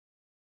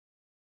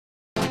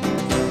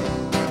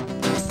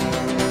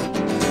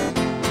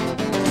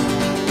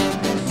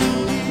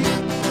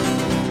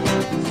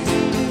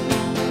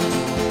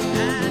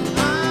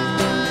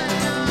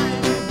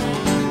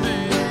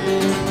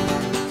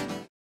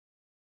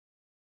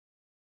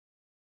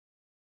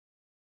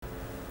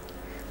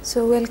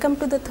So, welcome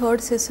to the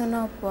third session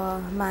of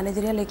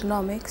Managerial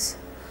Economics.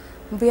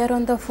 We are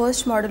on the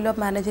first module of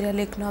Managerial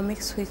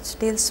Economics, which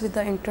deals with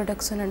the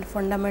introduction and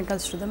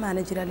fundamentals to the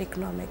Managerial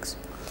Economics.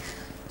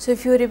 So,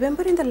 if you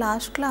remember in the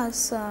last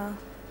class,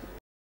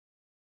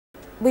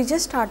 we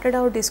just started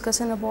our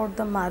discussion about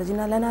the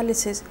marginal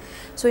analysis.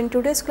 So, in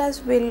today's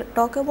class, we will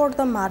talk about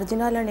the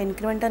marginal and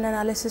incremental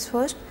analysis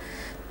first.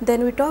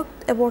 Then we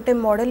talked about a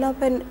model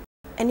of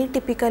any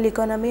typical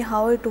economy,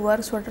 how it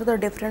works, what are the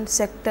different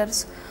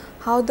sectors,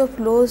 how the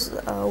flows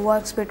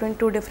works between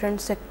two different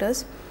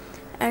sectors,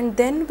 and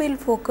then we will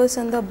focus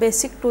on the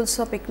basic tools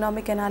of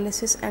economic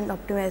analysis and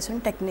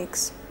optimization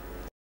techniques.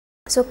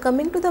 So,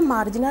 coming to the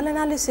marginal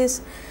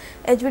analysis,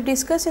 as we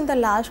discussed in the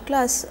last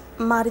class,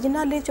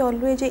 marginal is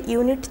always a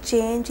unit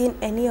change in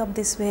any of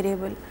this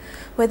variable,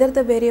 whether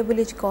the variable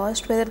is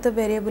cost, whether the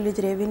variable is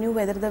revenue,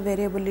 whether the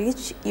variable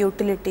is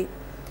utility.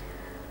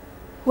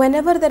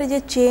 Whenever there is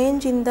a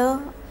change in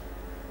the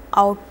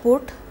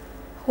output,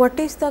 what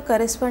is the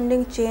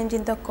corresponding change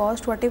in the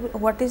cost, what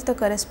is the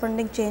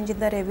corresponding change in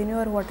the revenue,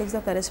 or what is the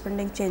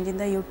corresponding change in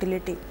the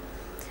utility.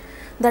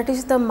 That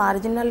is the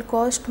marginal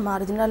cost,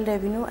 marginal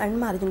revenue and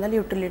marginal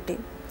utility.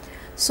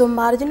 So,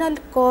 marginal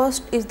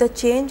cost is the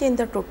change in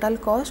the total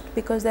cost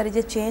because there is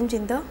a change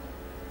in the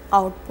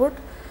output.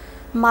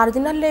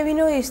 Marginal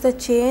revenue is the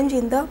change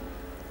in the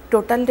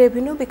total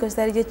revenue because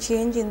there is a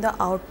change in the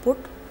output.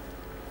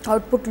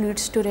 Output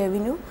leads to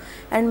revenue,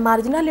 and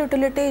marginal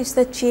utility is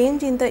the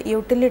change in the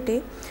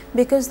utility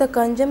because the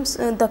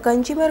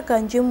consumer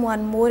consume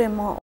one more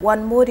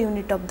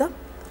unit of the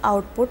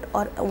output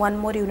or one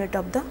more unit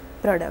of the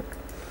product.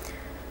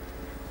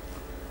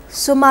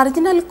 So,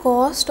 marginal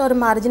cost or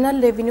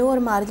marginal revenue or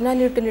marginal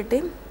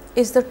utility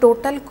is the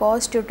total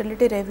cost,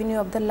 utility, revenue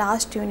of the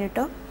last unit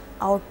of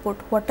output.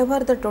 Whatever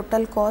the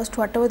total cost,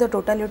 whatever the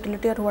total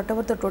utility, or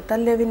whatever the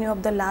total revenue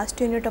of the last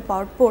unit of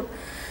output,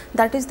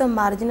 that is the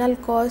marginal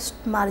cost,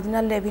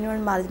 marginal revenue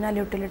and marginal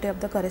utility of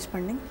the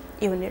corresponding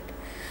unit.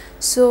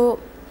 So,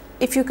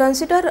 if you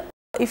consider,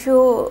 if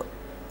you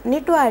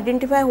need to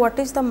identify what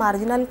is the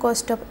marginal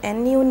cost of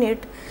n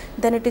unit,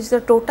 then it is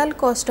the total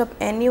cost of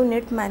n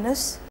unit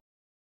minus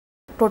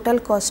total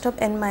cost of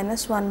n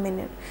minus 1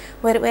 minute,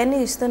 where n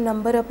is the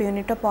number of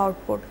unit of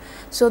output.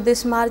 So,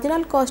 this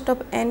marginal cost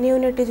of n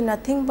unit is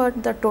nothing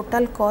but the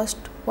total cost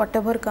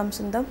whatever comes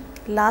in the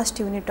last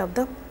unit of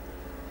the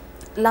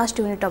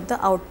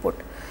output.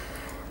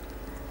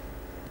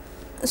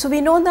 So,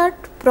 we know that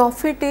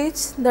profit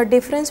is the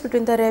difference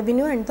between the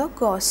revenue and the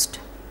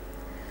cost.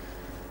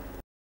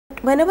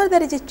 Whenever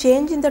there is a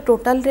change in the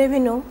total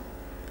revenue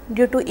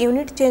due to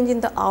unit change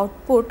in the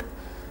output,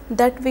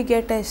 that we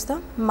get as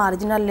the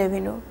marginal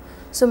revenue.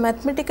 So,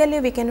 mathematically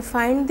we can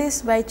find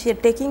this by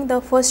taking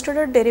the first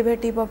order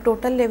derivative of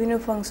total revenue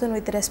function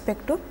with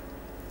respect to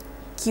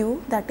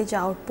Q, that is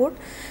output,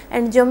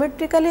 and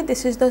geometrically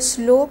this is the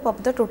slope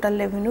of the total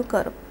revenue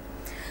curve.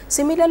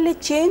 Similarly,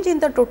 change in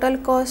the total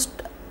cost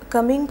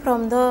coming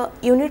from the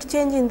unit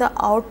change in the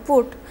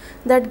output,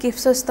 that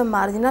gives us the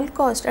marginal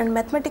cost, and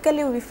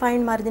mathematically we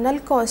find marginal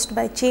cost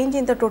by change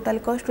in the total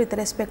cost with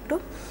respect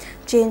to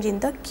change in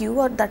the Q,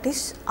 or that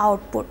is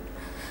output.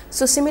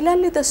 So,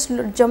 similarly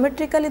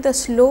geometrically the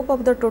slope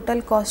of the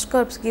total cost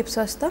curves gives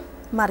us the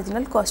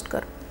marginal cost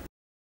curve.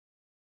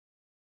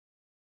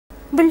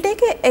 We will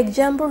take an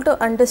example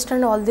to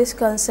understand all this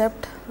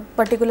concept,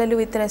 particularly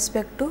with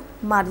respect to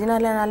marginal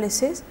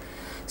analysis.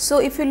 So,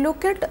 if you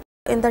look at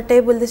in the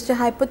table, this is a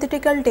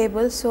hypothetical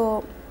table.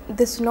 So,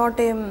 this is not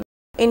a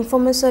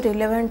information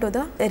relevant to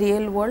the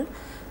real world.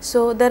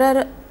 So, there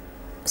are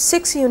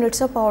 6 units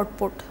of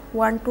output,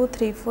 1, 2,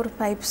 3, 4,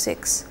 5,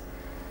 6.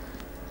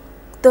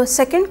 The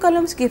second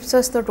column gives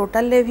us the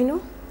total revenue,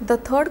 the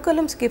third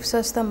column gives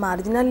us the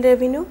marginal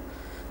revenue,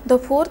 the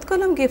fourth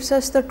column gives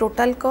us the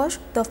total cost,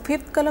 the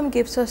fifth column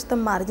gives us the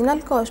marginal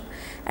cost,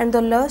 and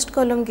the last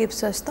column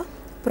gives us the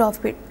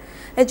profit.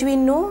 As we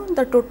know,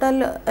 the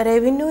total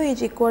revenue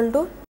is equal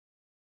to,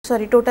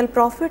 total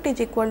profit is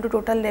equal to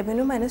total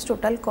revenue minus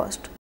total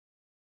cost.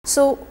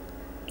 So,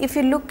 if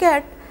you look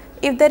at,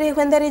 when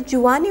there is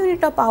 1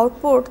 unit of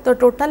output, the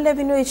total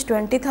revenue is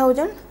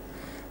 20,000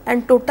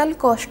 and total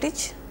cost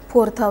is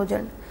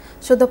 4,000.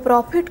 So, the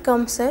profit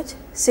comes as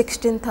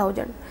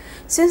 16,000.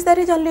 Since there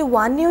is only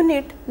 1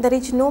 unit, there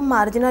is no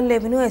marginal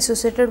revenue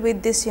associated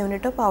with this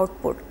unit of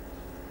output.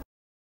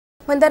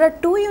 When there are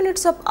 2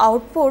 units of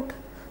output,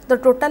 the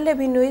total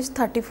revenue is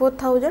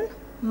 34,000,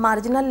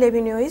 marginal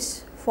revenue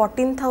is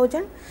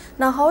 14,000.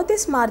 Now, how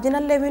this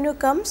marginal revenue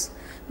comes?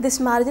 This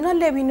marginal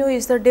revenue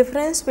is the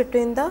difference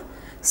between the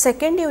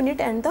second unit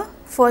and the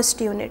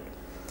first unit.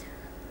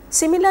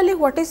 Similarly,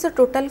 what is the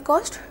total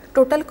cost?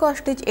 Total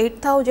cost is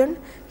 8,000.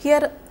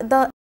 Here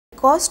the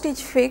cost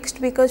is fixed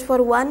because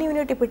for 1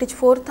 unit if it is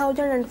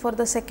 4,000 and for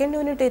the second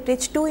unit it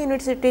is 2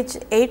 units it is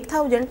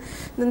 8,000,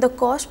 then the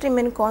cost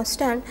remain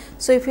constant.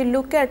 So, if you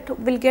look at,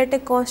 we will get a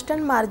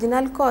constant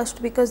marginal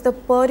cost because the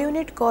per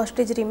unit cost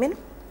is remain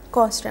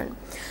constant.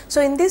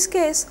 So, in this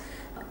case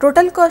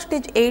total cost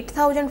is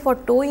 8,000 for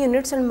 2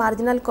 units and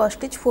marginal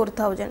cost is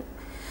 4,000.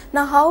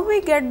 Now, how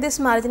we get this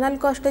marginal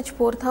cost is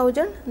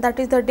 4000, that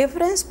is the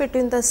difference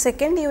between the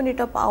second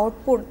unit of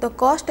output, the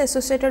cost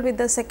associated with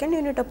the second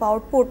unit of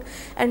output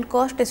and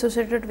cost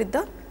associated with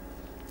the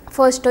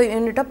first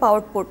unit of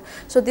output.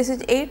 So, this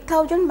is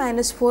 8000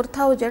 minus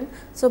 4000,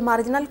 so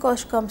marginal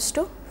cost comes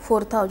to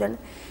 4000.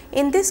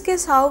 In this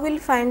case, how we will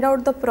find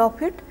out the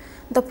profit?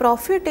 The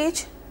profit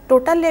is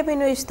total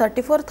revenue is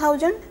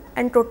 34,000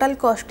 and total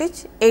cost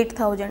is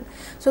 8,000.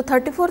 So,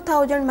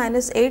 34,000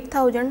 minus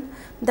 8,000,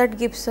 that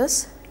gives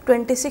us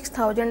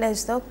 26,000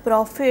 as the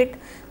profit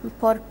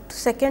for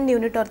second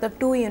unit or the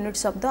 2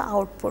 units of the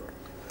output.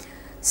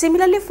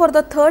 Similarly, for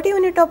the third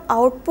unit of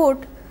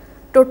output,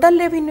 total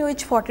revenue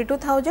is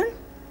 42,000,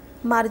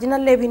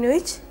 marginal revenue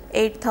is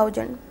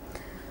 8,000.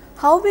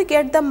 How we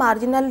get the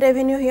marginal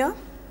revenue here?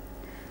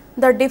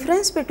 The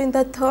difference between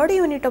the third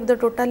unit of the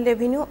total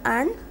revenue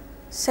and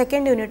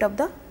second unit of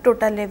the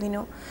total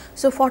revenue.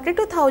 So,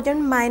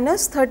 42,000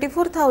 minus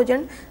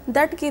 34,000,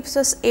 that gives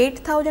us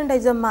 8,000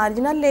 as the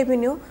marginal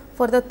revenue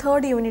for the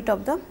third unit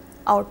of the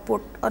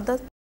output or the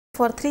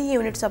for 3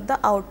 units of the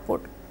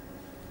output.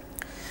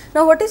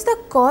 Now, what is the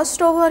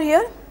cost over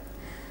here?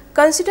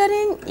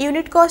 Considering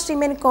unit cost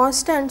remain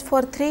constant,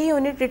 for 3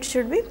 unit it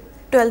should be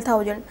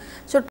 12,000.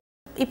 So,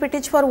 if it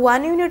is for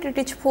 1 unit it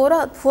is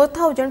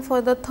 4,000,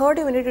 for the third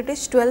unit it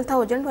is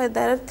 12,000, where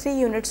there are 3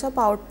 units of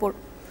output.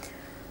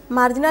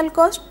 Marginal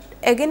cost,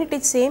 again it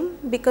is same,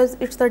 because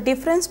it is the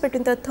difference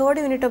between the third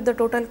unit of the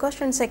total cost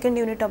and second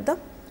unit of the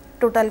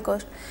total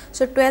cost.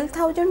 So,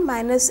 12,000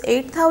 minus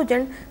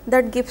 8,000,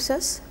 that gives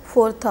us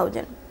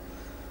 4,000.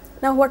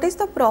 Now, what is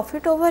the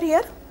profit over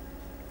here?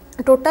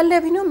 Total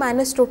revenue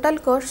minus total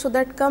cost, so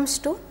that comes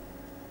to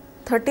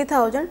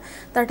 30,000,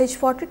 that is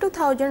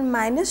 42,000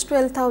 minus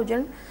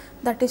 12,000,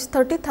 that is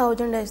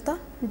 30,000 as the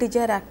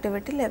desired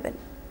activity level.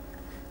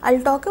 I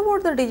will talk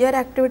about the desired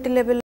activity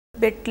level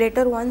bit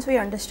later once we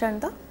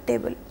understand the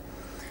table.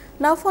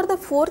 Now, for the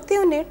fourth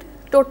unit,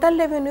 total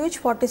revenue is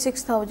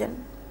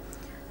 46,000.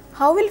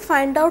 How we will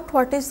find out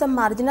what is the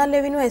marginal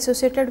revenue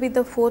associated with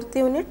the fourth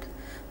unit?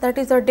 That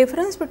is the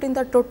difference between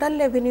the total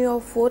revenue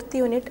of fourth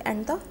unit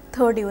and the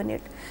third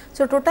unit.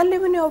 So, total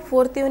revenue of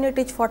fourth unit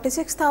is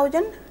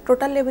 46,000,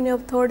 total revenue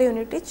of third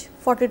unit is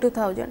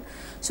 42,000.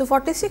 So,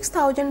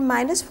 46,000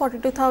 minus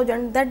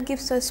 42,000, that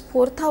gives us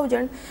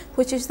 4,000,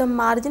 which is the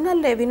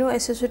marginal revenue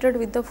associated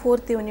with the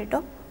fourth unit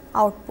of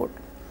output.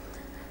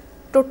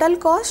 Total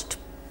cost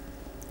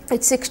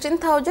is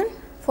 16,000,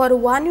 for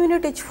 1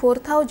 unit is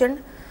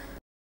 4,000.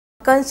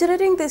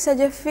 Considering this as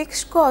a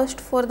fixed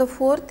cost, for the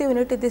fourth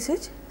unit this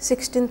is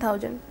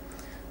 16,000.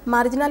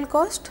 Marginal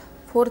cost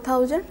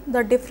 4,000,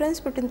 the difference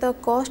between the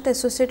cost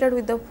associated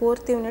with the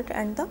fourth unit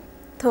and the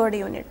third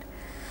unit.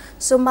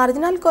 So,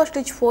 marginal cost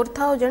is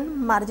 4,000,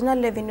 marginal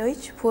revenue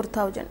is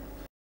 4,000.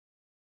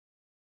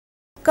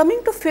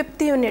 Coming to fifth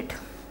unit,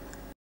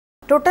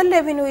 total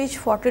revenue is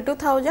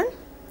 42,000,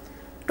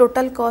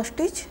 total cost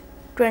is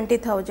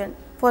 20,000.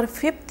 For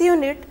fifth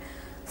unit,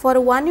 for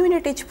 1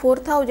 unit is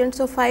 4,000,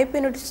 so 5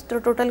 units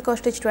the total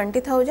cost is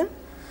 20,000.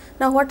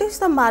 Now, what is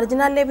the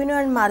marginal revenue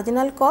and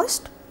marginal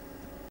cost?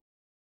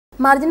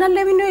 Marginal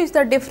revenue is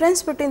the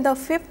difference between the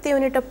fifth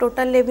unit of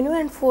total revenue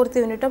and fourth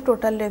unit of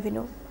total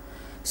revenue.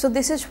 So,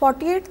 this is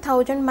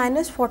 48,000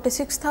 minus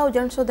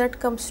 46,000, so that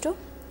comes to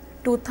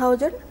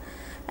 2,000.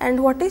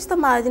 And what is the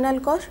marginal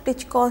cost? It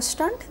is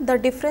constant, the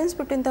difference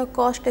between the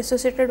cost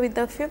associated with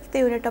the fifth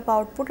unit of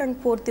output and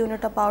fourth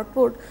unit of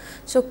output.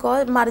 So,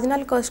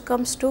 marginal cost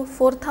comes to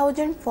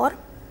 4,000 for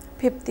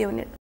fifth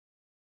unit.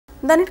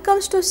 Then it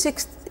comes to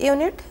sixth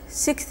unit.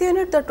 Sixth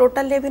unit, the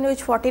total revenue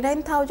is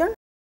 49,000.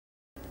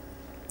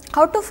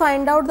 How to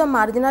find out the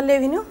marginal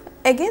revenue?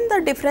 Again,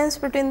 the difference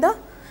between the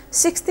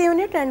sixth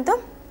unit and the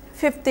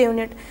fifth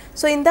unit.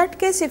 So, in that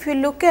case, if you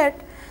look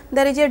at,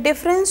 there is a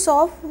difference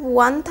of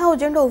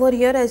 1,000 over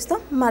here as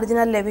the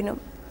marginal revenue.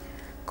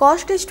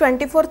 Cost is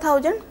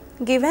 24,000,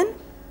 given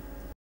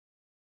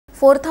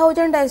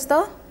 4,000 as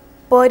the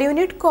per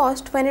unit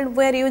cost. When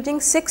we are using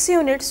 6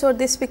 units, so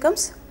this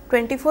becomes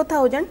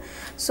 24,000.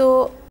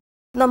 So,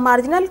 the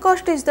marginal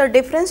cost is the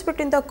difference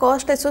between the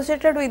cost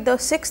associated with the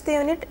 6th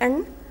unit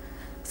and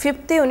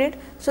 5th unit.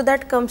 So,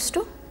 that comes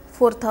to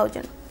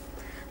 4,000.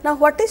 Now,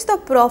 what is the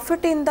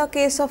profit in the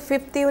case of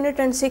 5th unit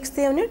and 6th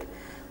unit?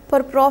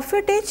 For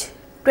profit is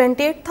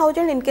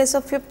 28,000 in case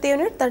of 5th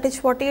unit, that is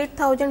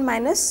 48,000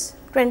 minus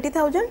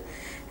 20,000,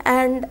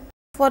 and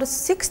for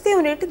 6th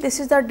unit this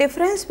is the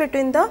difference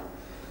between the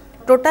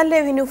total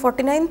revenue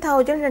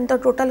 49,000 and the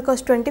total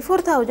cost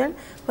 24,000,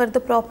 where the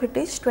profit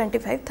is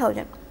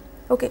 25,000.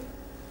 Okay.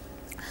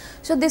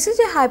 So, this is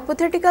a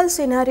hypothetical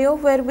scenario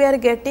where we are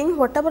getting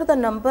whatever the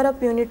number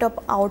of unit of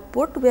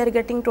output, we are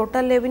getting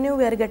total revenue,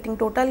 we are getting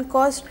total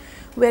cost,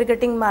 we are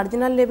getting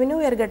marginal revenue,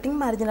 we are getting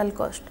marginal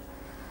cost.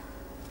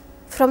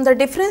 From the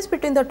difference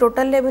between the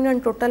total revenue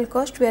and total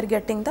cost, we are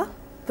getting the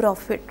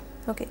profit.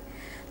 Okay.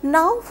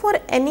 Now, for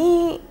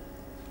any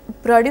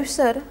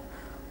producer,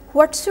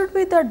 what should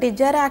be the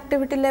desired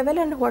activity level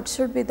and what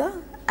should be the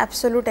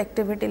absolute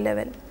activity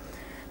level?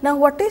 Now,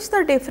 what is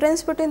the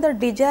difference between the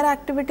desired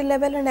activity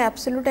level and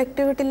absolute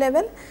activity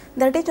level?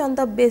 That is on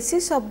the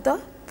basis of the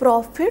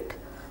profit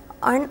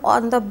and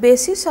on the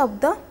basis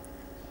of the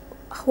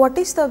what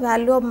is the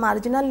value of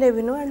marginal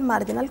revenue and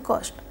marginal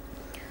cost.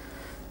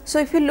 So,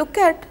 if you look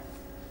at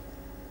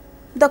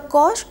the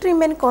cost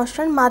remain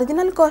constant,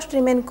 marginal cost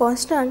remain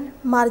constant,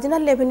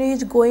 marginal revenue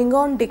is going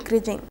on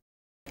decreasing.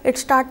 It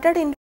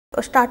started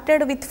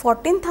with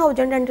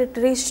 14,000 and it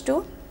reached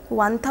to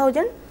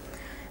 1,000,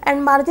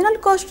 and marginal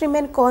cost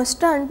remain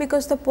constant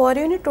because the per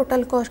unit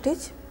total cost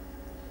is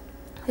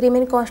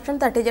remain constant,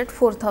 that is at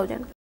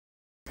 4,000.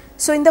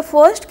 So, in the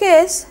first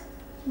case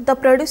the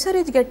producer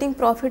is getting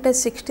profit as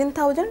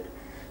 16,000,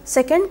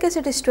 second case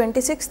it is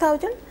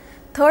 26,000,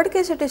 third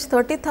case it is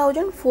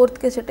 30,000, fourth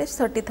case it is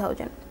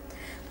 30,000.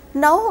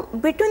 Now,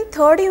 between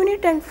third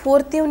unit and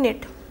fourth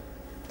unit,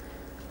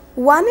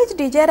 one is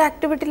desired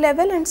activity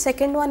level and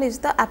second one is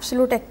the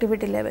absolute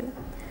activity level.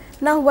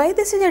 Now, why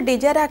this is a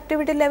desired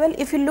activity level?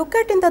 If you look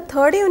at in the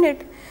third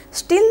unit,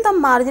 still the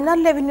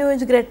marginal revenue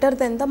is greater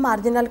than the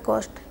marginal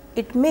cost.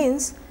 It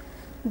means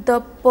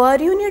the per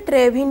unit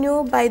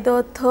revenue by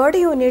the third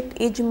unit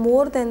is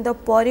more than the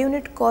per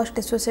unit cost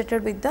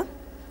associated with the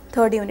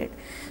third unit.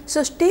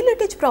 So, still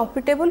it is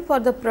profitable for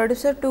the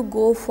producer to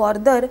go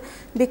further,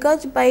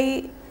 because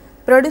by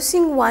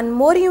producing one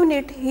more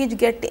unit he is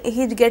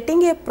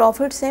getting a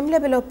profit, same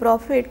level of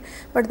profit,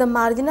 but the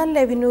marginal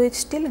revenue is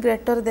still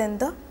greater than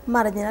the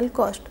marginal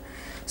cost.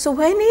 So,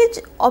 when he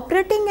is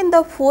operating in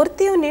the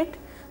fourth unit,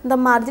 the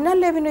marginal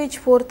revenue is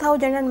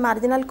 4,000 and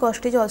marginal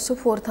cost is also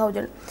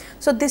 4,000.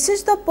 So, this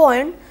is the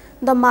point,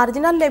 the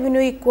marginal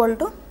revenue equal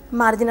to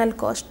marginal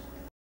cost.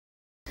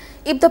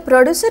 If the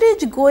producer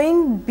is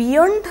going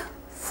beyond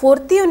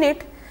fourth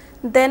unit,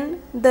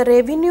 then the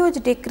revenue is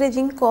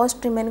decreasing,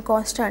 cost remain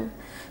constant.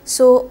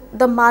 So,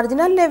 the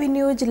marginal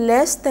revenue is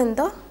less than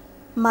the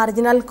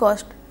marginal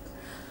cost.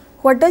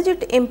 What does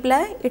it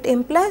imply? It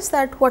implies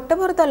that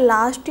whatever the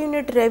last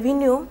unit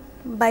revenue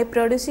by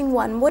producing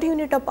one more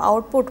unit of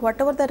output,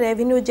 whatever the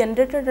revenue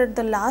generated at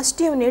the last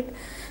unit,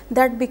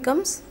 that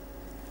becomes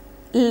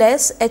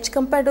less as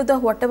compared to the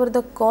whatever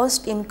the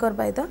cost incurred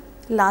by the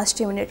last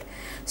unit.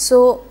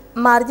 So,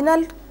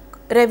 marginal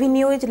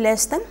revenue is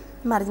less than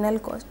marginal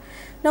cost.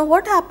 Now,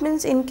 what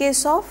happens in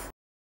case of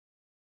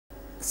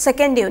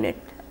second unit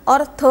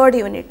or third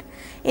unit?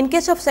 In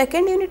case of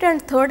second unit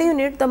and third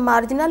unit, the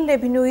marginal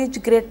revenue is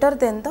greater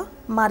than the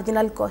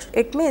marginal cost.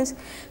 It means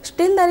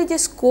still there is a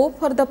scope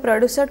for the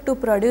producer to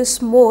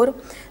produce more,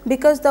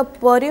 because the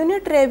per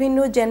unit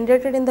revenue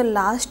generated in the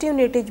last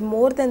unit is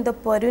more than the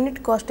per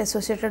unit cost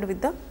associated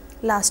with the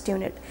last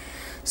unit.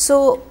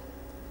 So,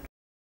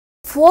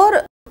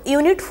 for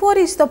unit 4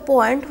 is the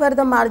point where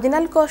the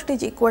marginal cost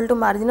is equal to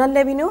marginal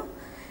revenue.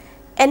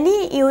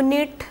 Any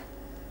unit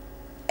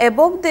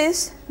above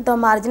this, the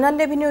marginal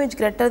revenue is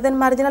greater than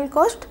marginal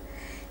cost.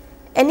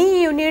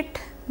 Any unit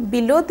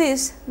below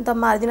this, the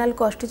marginal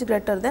cost is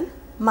greater than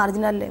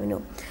marginal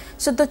revenue.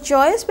 So, the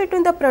choice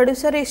between the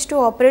producer is to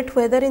operate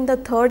whether in the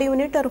third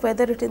unit or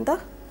whether it in the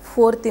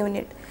fourth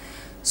unit.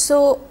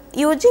 So,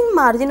 using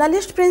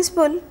marginalist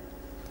principle,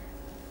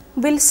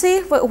 we will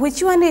see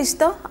which one is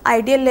the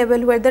ideal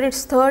level, whether it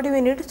is third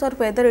unit or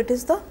whether it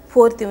is the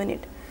fourth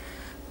unit.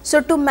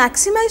 So, to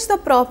maximize the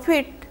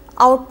profit,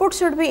 output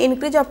should be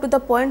increased up to the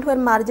point where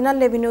marginal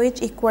revenue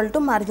is equal to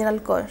marginal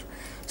cost.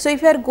 So,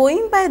 if you are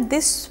going by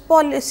this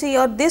policy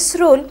or this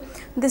rule,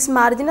 this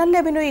marginal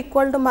revenue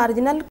equal to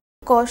marginal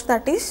cost,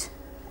 that is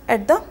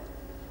at the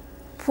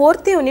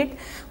fourth unit,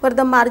 where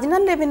the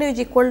marginal revenue is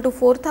equal to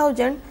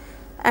 4,000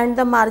 and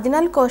the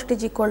marginal cost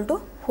is equal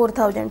to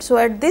 4,000. So,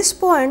 at this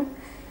point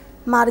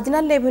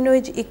marginal revenue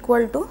is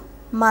equal to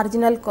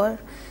marginal cost.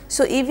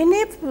 So, even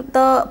if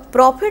the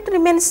profit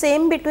remains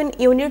same between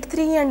unit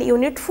 3 and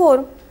unit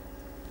 4,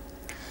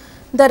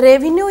 the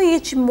revenue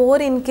is more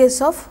in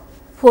case of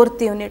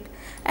fourth unit,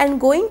 and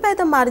going by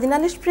the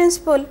marginalist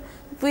principle,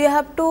 we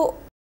have to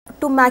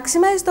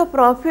maximize the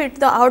profit,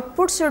 the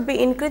output should be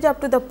increased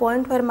up to the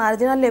point where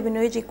marginal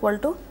revenue is equal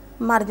to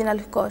marginal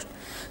cost.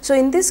 So,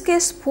 in this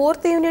case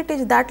fourth unit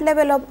is that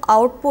level of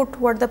output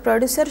what the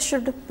producer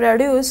should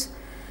produce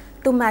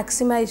to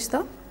maximize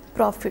the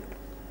profit.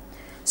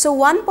 So,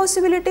 one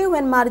possibility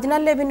when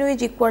marginal revenue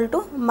is equal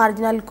to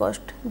marginal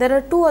cost. There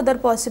are two other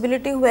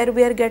possibilities where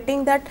we are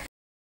getting that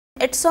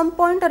at some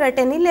point or at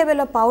any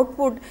level of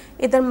output,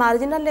 either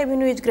marginal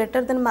revenue is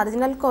greater than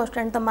marginal cost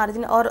and the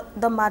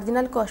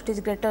marginal cost is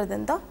greater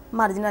than the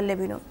marginal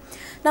revenue.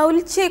 Now, we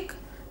will check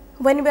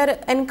when we are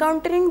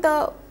encountering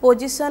the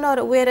position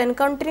or we are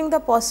encountering the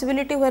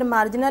possibility where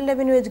marginal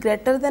revenue is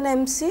greater than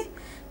MC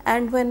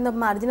and when the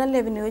marginal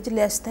revenue is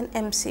less than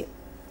MC.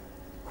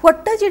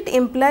 What does it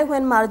imply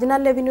when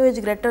marginal revenue is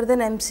greater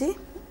than MC?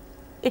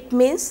 It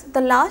means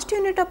the last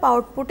unit of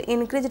output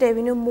increase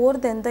revenue more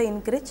than the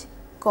increase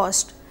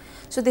cost.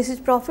 So, this is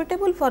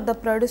profitable for the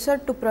producer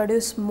to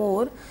produce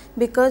more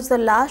because the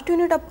last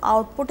unit of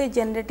output is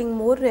generating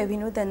more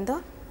revenue than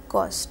the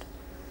cost.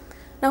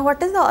 Now,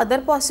 what is the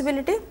other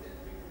possibility?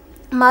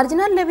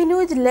 marginal revenue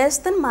is less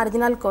than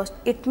marginal cost.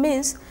 It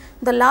means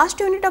the last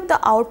unit of the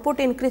output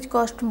increase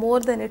cost more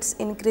than its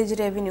increased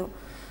revenue.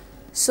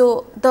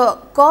 So, the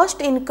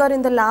cost incurred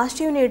in the last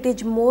unit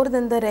is more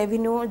than the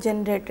revenue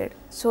generated.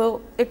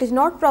 So, it is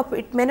not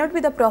it may not be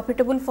the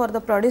profitable for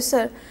the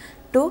producer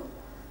to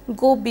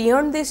go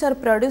beyond this or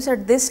produce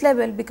at this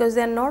level, because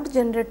they are not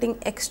generating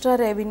extra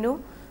revenue,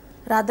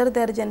 rather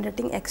they are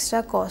generating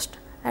extra cost,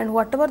 and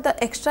whatever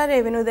the extra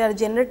revenue they are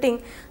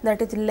generating,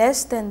 that is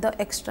less than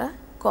the extra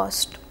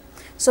cost.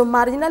 So,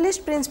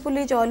 marginalist principle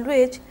is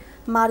always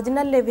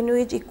marginal revenue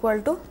is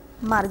equal to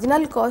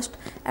marginal cost,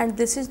 and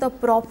this is the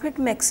profit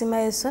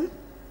maximization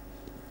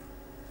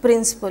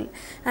principle,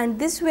 and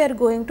this we are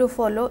going to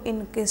follow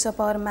in case of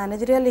our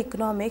managerial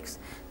economics,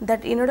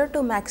 that in order to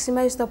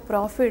maximize the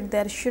profit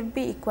there should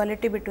be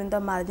equality between the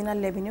marginal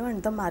revenue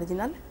and the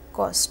marginal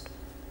cost.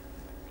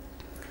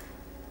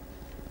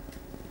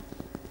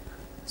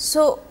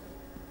 So,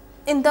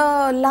 in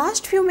the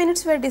last few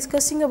minutes we are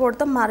discussing about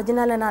the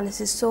marginal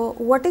analysis. So,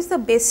 what is the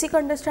basic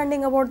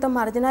understanding about the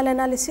marginal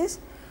analysis?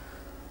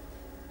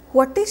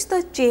 What is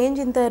the change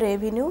in the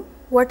revenue,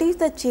 what is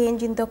the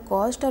change in the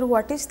cost, or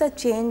what is the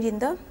change in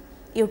the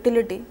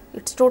utility?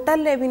 It is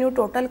total revenue,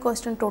 total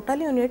cost and total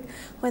unit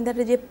when there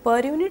is a per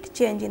unit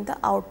change in the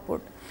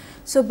output.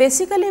 So,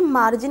 basically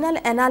marginal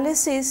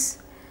analysis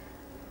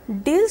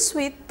deals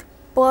with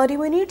per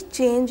unit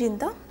change in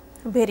the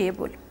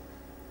variable.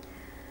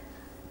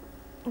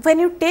 When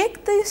you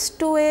take this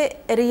to a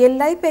real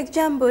life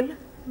example,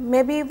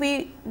 maybe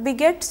we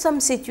get some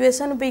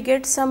situation, we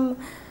get some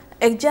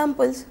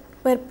examples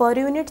where per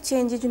unit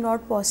change is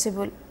not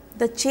possible.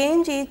 The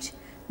change is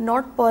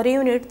not per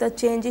unit, the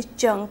change is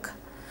chunk.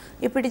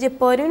 If it is a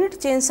per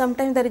unit change,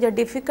 sometimes there is a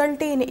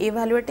difficulty in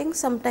evaluating,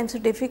 sometimes a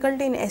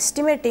difficulty in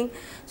estimating.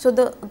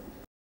 So,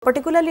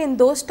 particularly in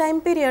those time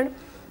period,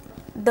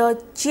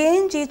 the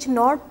change is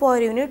not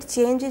per unit,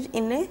 change is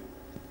in a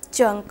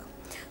chunk.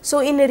 So,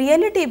 in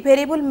reality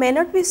variable may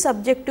not be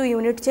subject to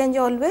unit change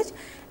always,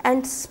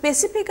 and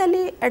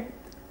specifically at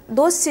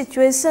those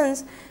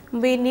situations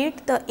we need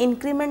the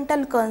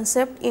incremental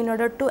concept in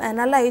order to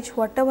analyze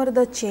whatever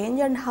the change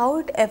and how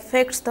it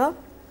affects the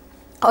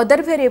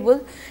other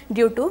variable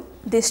due to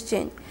this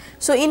change.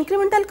 So,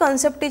 incremental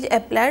concept is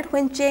applied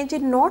when change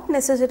is not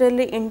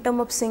necessarily in term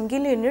of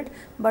single unit,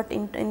 but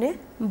in a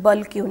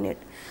bulk unit.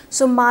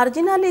 So,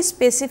 marginal is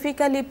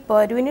specifically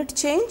per unit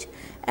change,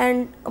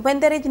 and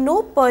when there is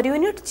no per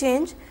unit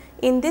change,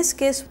 in this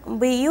case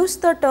we use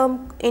the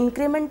term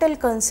incremental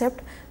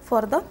concept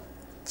for the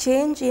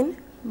change in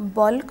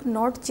bulk,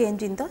 not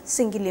change in the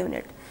single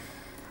unit.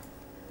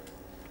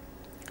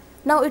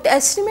 Now, it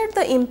estimates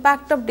the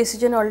impact of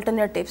decision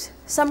alternatives.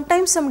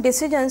 Sometimes some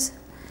decisions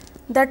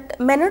that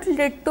may not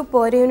lead to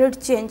per unit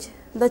change,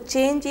 the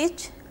change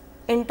is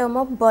in term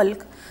of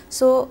bulk.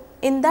 So,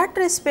 in that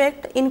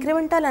respect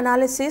incremental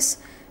analysis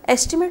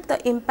estimate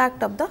the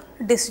impact of the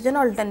decision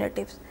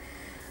alternatives.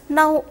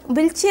 Now,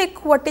 we will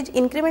check what is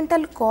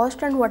incremental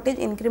cost and what is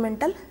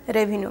incremental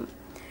revenue.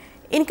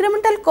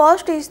 Incremental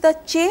cost is the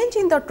change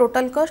in the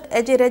total cost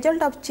as a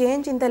result of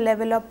change in the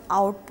level of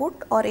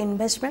output or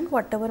investment,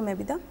 whatever may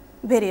be the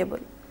variable.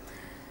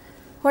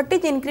 What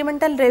is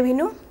incremental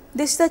revenue?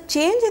 This is the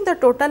change in the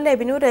total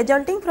revenue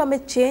resulting from a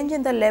change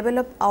in the level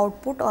of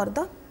output or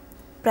the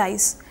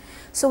price.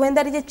 So, when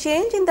there is a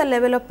change in the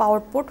level of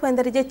output, when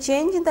there is a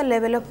change in the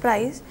level of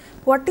price,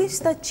 what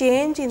is the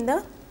change in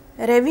the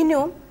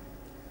revenue?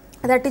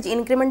 That is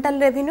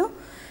incremental revenue.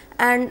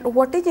 And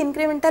what is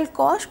incremental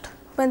cost?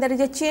 When there is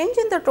a change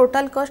in the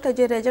total cost as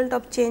a result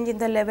of change in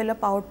the level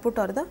of output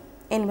or the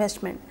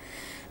investment.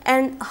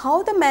 And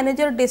how the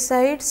manager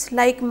decides,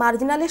 like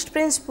marginalist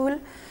principle,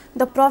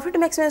 the profit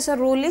maximization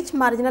rule is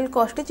marginal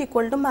cost is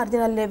equal to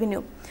marginal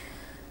revenue.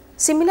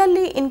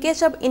 Similarly, in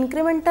case of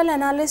incremental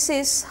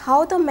analysis,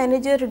 how the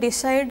manager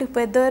decide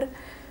whether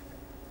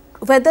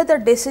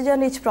the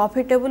decision is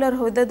profitable or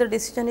whether the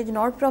decision is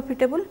not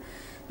profitable.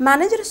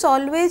 Managers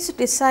always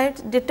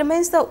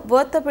determines the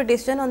worth of a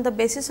decision on the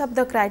basis of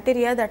the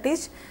criteria, that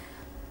is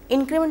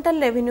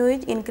incremental revenue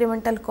is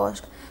incremental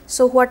cost.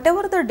 So,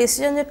 whatever the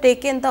decision is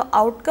taken, the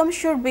outcome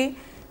should be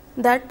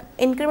that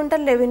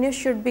incremental revenue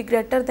should be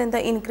greater than the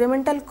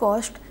incremental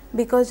cost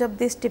because of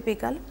this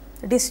typical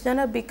decision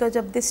or because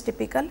of this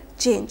typical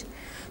change.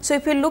 So,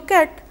 if you look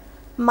at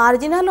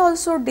marginal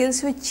also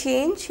deals with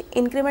change,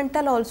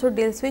 incremental also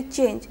deals with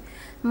change.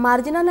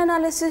 Marginal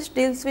analysis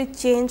deals with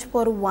change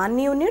for one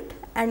unit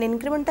and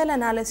incremental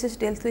analysis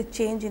deals with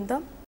change in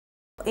the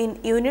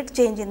unit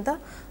change in the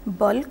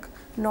bulk,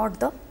 not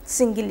the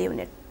single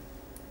unit.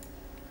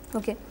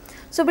 Okay.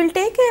 So, we will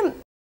take an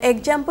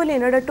example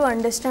in order to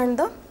understand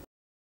the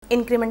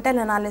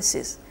incremental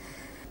analysis.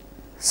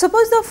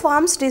 Suppose the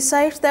firms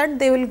decides that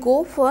they will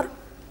go for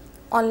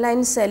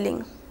online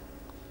selling.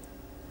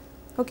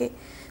 Okay.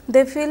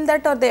 They feel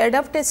that, or they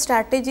adopt a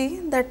strategy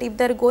that if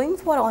they are going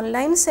for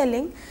online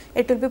selling,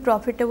 it will be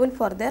profitable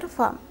for their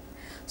firm.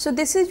 So,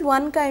 this is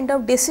one kind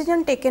of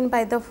decision taken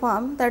by the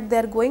firm that they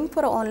are going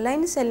for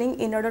online selling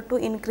in order to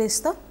increase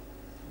the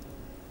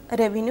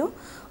revenue,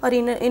 or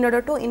in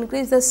order to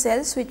increase the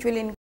sales, which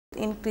will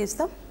increase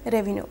the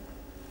revenue.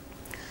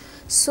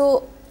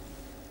 So,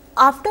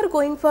 after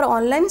going for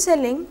online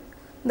selling,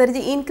 there is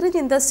an increase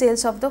in the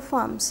sales of the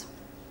firms.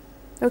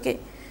 Okay.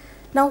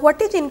 Now,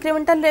 what is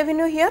incremental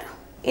revenue here?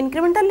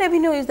 Incremental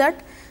revenue is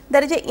that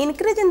there is an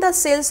increase in the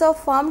sales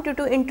of firm due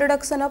to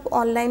introduction of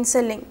online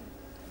selling.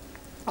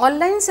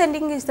 Online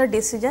selling is the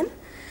decision.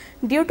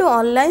 Due to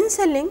online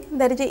selling,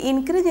 there is an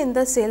increase in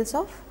the sales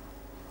of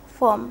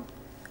firm,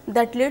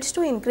 that leads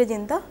to increase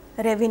in the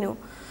revenue.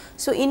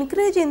 So,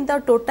 increase in the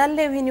total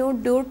revenue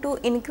due to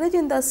increase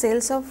in the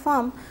sales of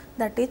firm,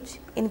 that is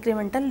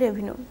incremental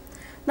revenue.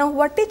 Now,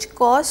 what is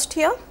cost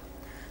here?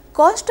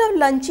 Cost of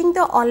launching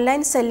the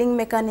online selling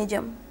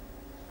mechanism.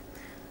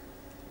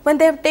 When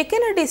they have taken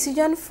a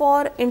decision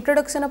for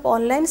introduction of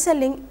online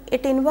selling,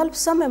 it involves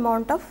some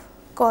amount of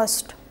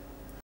cost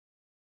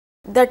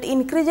that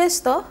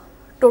increases the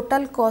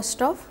total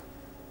cost of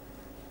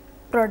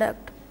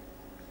product.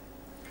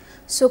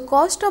 So,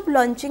 cost of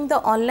launching the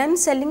online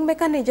selling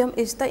mechanism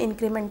is the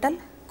incremental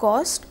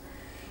cost.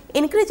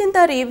 Increase in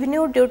the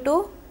revenue due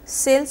to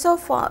sales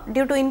of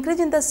increase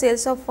in the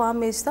sales of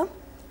firm is the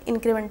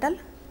incremental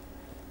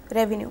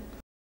revenue.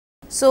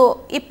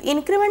 So, if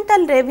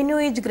incremental revenue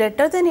is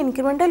greater than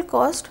incremental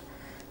cost,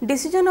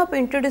 decision of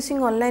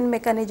introducing online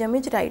mechanism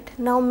is right.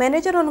 Now,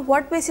 manager on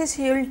what basis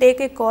he will take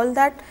a call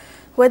that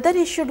whether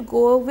he should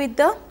go with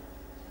the,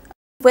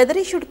 whether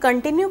he should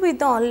continue with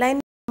the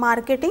online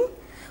marketing,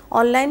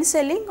 online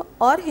selling,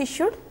 or he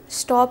should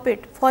stop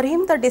it. For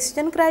him, the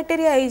decision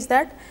criteria is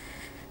that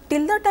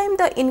till the time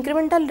the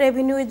incremental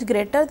revenue is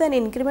greater than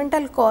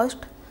incremental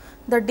cost,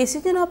 the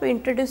decision of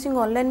introducing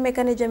online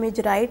mechanism is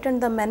right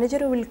and the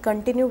manager will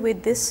continue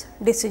with this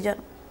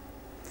decision.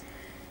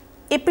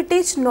 If it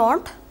is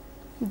not,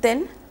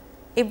 then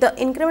if the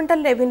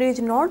incremental revenue is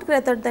not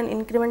greater than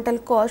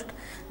incremental cost,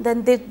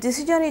 then this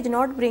decision is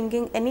not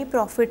bringing any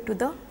profit to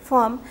the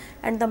firm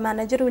and the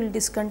manager will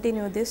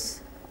discontinue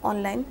this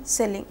online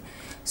selling.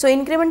 So,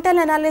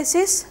 incremental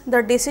analysis,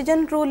 the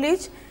decision rule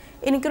is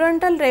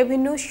incremental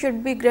revenue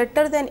should be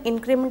greater than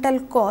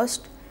incremental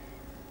cost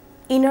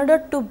in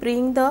order to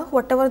bring the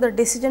whatever the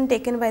decision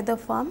taken by the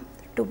firm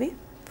to be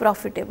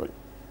profitable.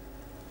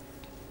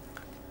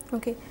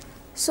 Okay.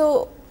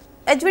 So,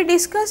 as we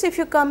discussed, if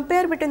you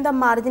compare between the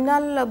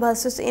marginal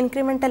versus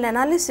incremental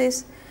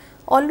analysis,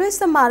 always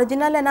the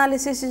marginal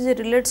analysis is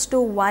relates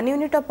to 1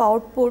 unit of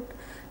output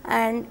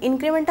and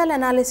incremental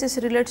analysis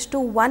relates to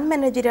one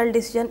managerial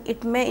decision,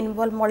 it may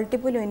involve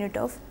multiple unit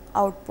of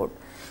output.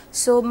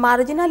 So,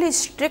 marginal is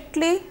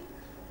strictly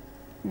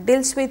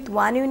deals with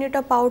 1 unit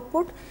of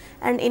output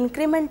and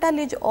incremental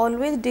is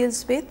always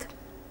deals with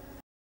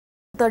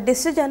the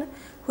decision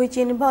which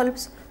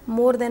involves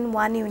more than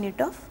 1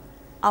 unit of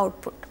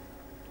output.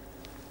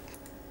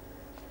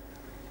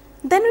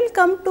 Then we will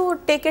come to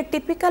take a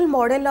typical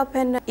model of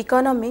an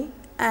economy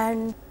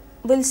and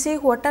we will see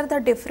what are the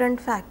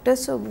different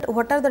factors, so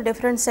what are the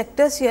different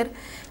sectors here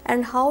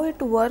and how it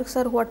works,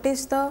 or what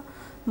is the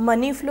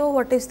money flow,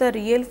 what is the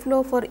real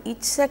flow for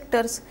each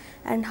sectors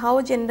and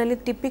how generally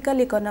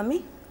typical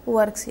economy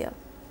works here.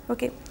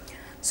 Okay.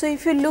 So,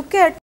 if you look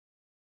at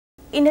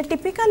in a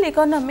typical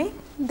economy,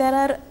 there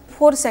are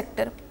 4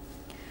 sectors.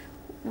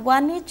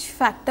 One is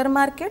factor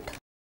market,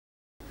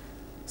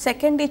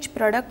 second is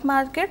product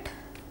market,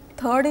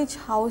 third is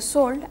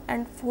household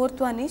and fourth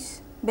one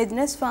is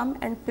business firm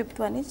and fifth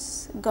one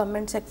is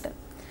government sector.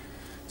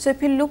 So,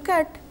 if you look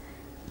at,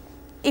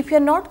 if you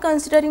are not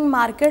considering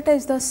market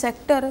as the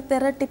sector,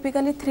 there are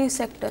typically 3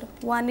 sectors.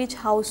 One is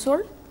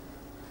household,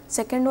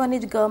 second one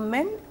is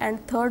government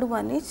and third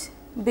one is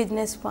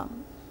business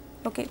firm.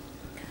 Okay.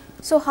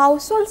 So,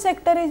 household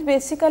sector is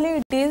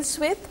basically deals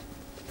with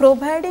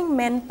providing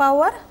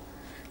manpower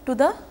to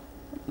the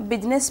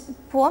business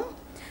firm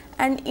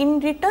and in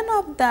return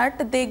of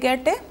that they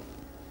get a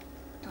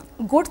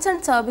goods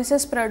and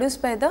services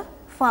produced by the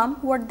firm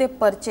what they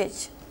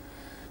purchase.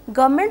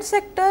 Government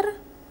sector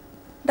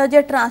does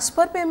a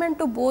transfer payment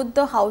to both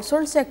the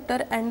household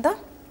sector and the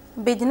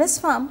business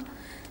firm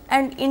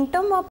and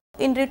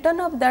in return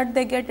of that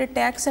they get a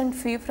tax and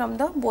fee from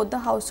the both the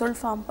household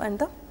firm and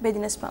the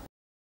business firm.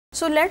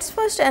 So, let us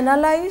first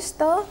analyze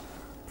the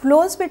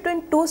flows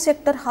between 2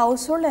 sector,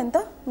 household and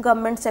the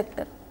government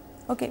sector.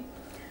 Okay.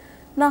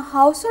 Now,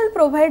 household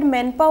provide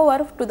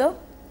manpower to the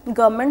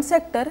government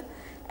sector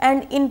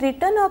and in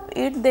return of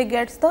it they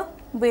get the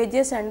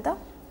wages and the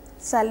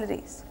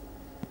salaries.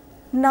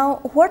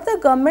 Now, what the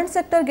government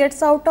sector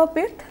gets out of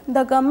it?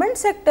 The government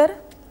sector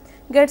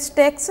gets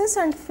taxes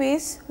and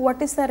fees,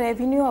 what is the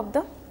revenue of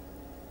the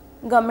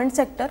government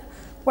sector,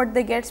 what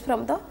they gets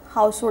from the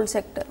household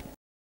sector.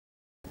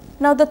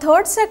 Now, the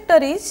third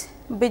sector is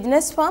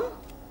business firm.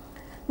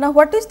 Now,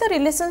 what is the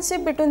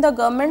relationship between the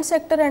government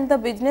sector and the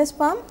business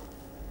firm?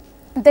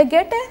 They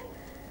get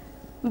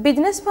a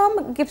business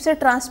firm gives a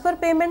transfer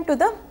payment to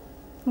the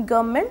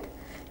government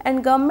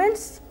and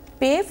governments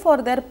pay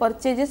for their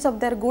purchases of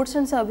their goods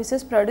and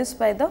services produced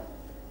by the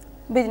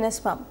business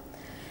firm.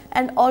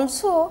 And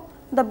also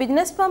the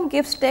business firm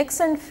gives tax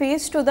and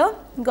fees to the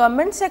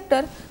government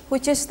sector,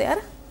 which is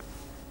their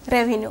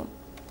revenue.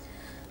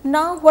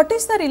 Now, what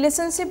is the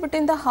relationship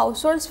between the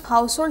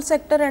household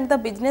sector and the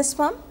business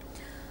firm?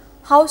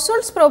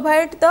 Households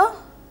provide the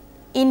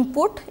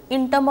input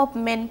in term of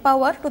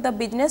manpower to the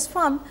business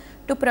firm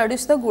to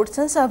produce the goods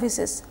and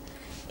services.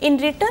 In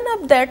return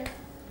of that,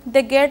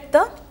 they get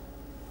the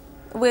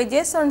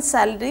wages and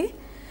salary.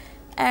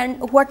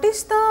 And what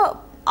is the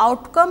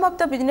outcome of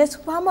the business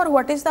firm, or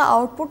what is the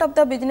output of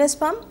the business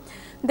firm?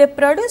 They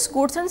produce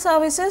goods and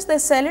services, they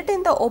sell it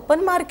in the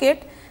open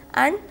market,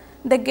 and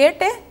they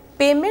get a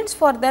payments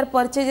for their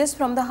purchases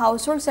from the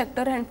household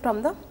sector and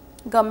from the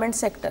government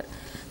sector.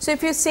 So,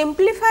 if you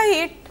simplify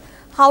it,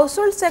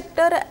 household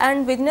sector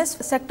and business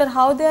sector,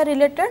 how they are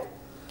related?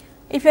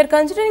 If you are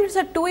considering it is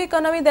a two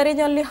economy, there is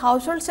only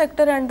household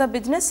sector and the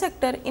business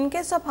sector. In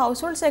case of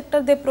household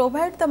sector, they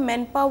provide the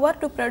manpower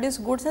to produce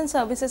goods and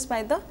services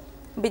by the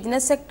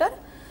business sector.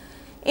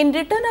 In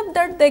return of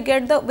that, they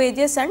get the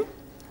wages and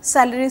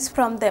salaries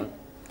from them.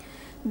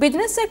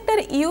 Business sector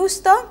use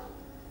the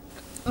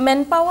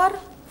manpower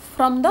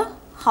from the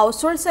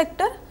household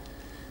sector.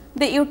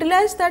 They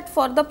utilize that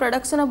for the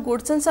production of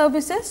goods and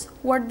services.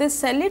 What they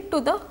sell it to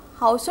the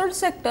household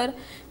sector,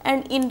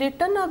 and in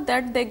return of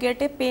that they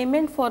get a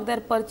payment for their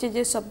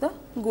purchases of the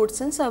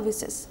goods and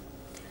services.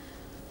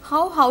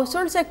 How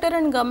household sector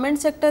and government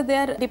sector they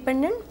are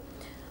dependent?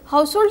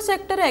 Household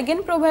sector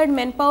again provide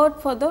manpower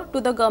for the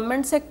to the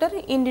government sector.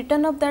 In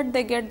return of that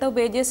they get the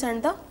wages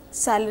and the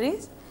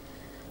salaries.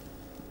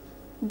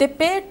 They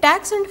pay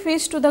tax and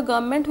fees to the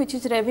government, which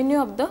is revenue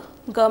of the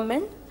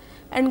government,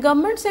 and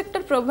government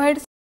sector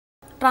provides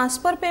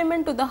transfer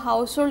payment to the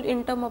household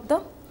in term of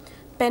the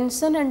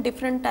pension and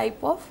different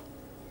type of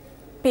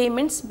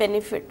payments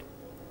benefit.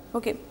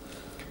 Okay.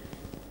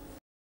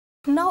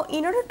 Now,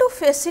 in order to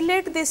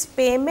facilitate these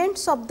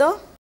payments of the,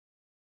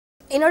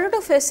 in order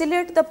to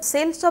facilitate the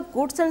sales of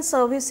goods and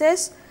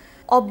services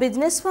of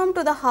business firm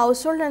to the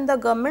household and the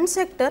government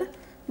sector,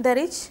 there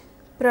is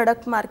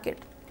product market.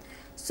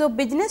 So,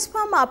 business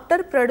firm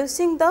after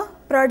producing the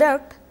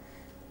product,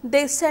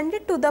 they send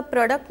it to the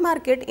product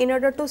market in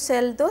order to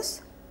sell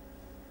those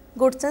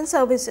goods and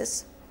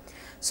services.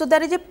 So,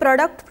 there is a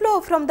product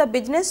flow from the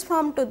business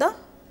firm to the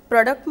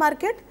product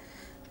market.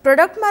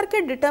 Product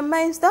market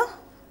determines the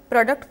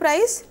product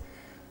price,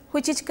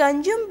 which is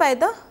consumed by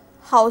the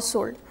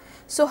household.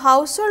 So,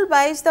 household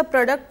buys the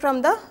product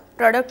from the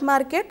product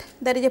market.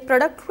 There is a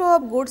product flow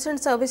of goods and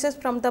services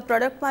from the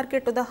product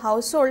market to the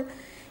household.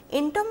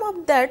 In term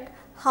of that,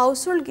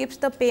 household gives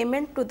the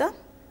payment to the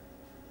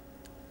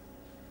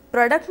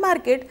product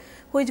market,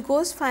 which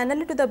goes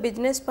finally to the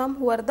business firm,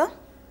 who are the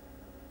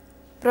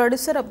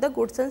producer of the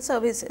goods and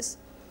services.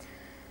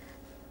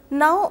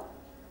 Now,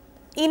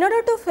 in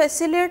order to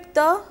facilitate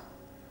the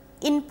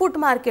input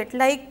market,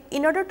 like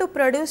in order to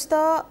produce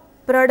the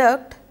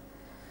product,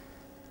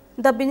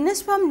 the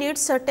business firm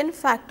needs certain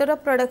factor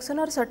of production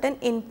or certain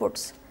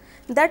inputs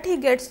that he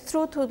gets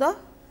through the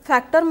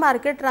factor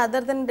market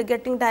rather than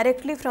getting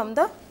directly from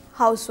the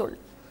household.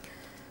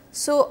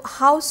 So,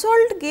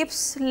 household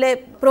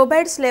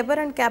provides labor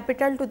and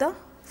capital to the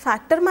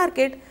factor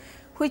market,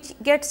 which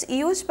gets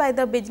used by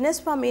the business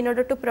firm in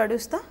order to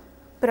produce the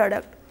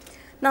product.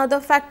 Now, the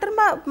factor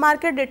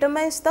market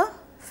determines the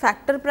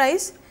factor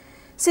price.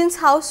 Since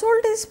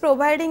household is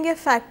providing a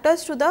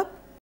factors to the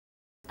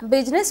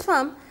business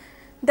firm,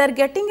 they are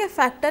getting a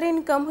factor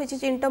income, which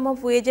is in term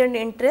of wage and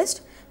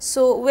interest.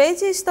 So,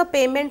 wage is the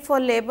payment for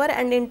labor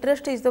and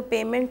interest is the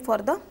payment for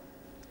the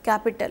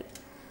capital.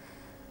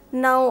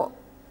 Now,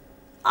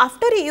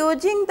 after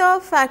using the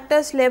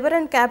factors labor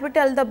and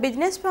capital, the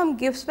business firm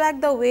gives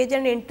back the wage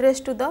and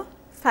interest to the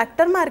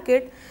factor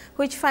market,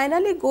 which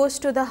finally goes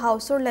to the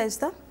household as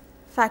the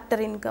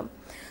factor income.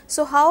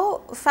 So, how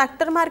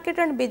factor market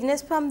and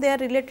business firm they are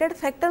related?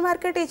 Factor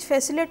market is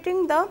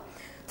facilitating the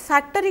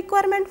factor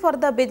requirement for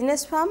the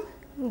business firm,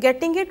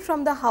 getting it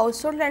from the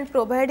household and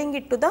providing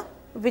it to the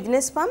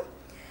business firm.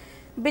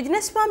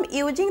 Business firm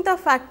using the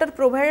factor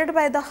provided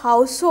by the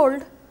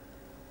household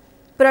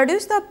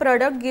produce the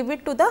product, give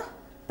it to the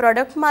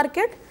product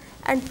market,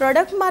 and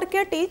product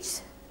market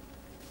is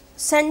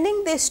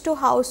sending this to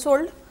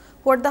household,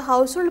 what the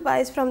household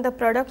buys from the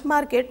product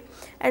market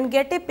and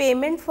get a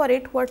payment for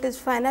it, what is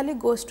finally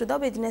goes to the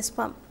business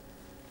firm.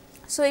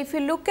 So, if you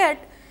look at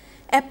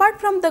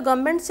apart from the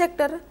government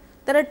sector,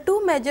 there are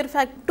two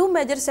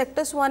major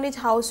sectors, one is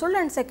household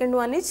and second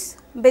one is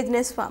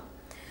business firm.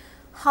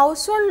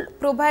 Household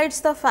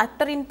provides the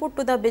factor input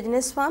to the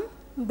business firm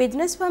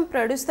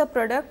produce the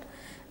product,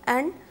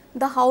 and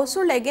the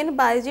household again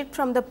buys it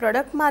from the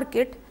product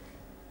market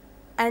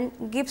and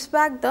gives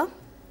back the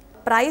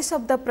price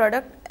of the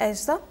product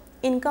as the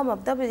income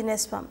of the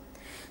business firm.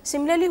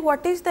 Similarly,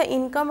 what is the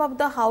income of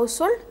the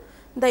household?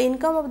 The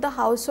income of the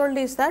household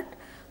is that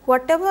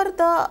whatever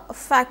the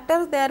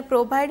factor they are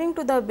providing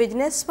to the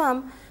business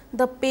firm,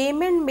 the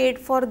payment made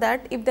for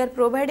that, if they are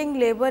providing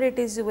labor, it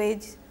is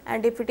wage,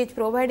 and if it is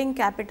providing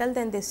capital,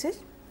 then this is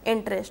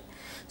interest.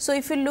 So,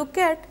 if you look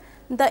at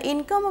the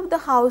income of the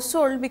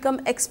household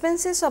become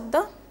expenses of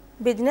the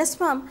business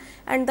firm,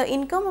 and the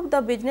income of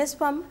the business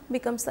firm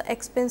becomes the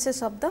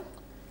expenses of the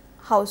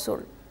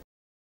household.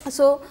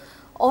 So,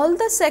 all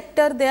the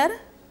sector they are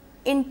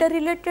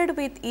interrelated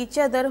with each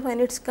other when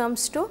it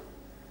comes to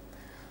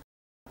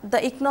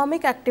the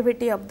economic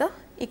activity of the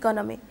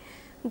economy.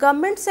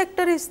 Government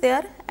sector is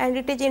there and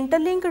it is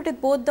interlinked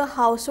with both the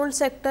household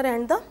sector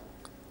and the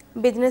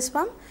business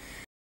firm.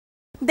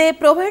 They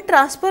provide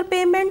transfer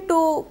payment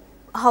to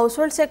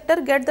household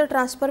sector, get the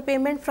transfer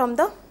payment from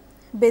the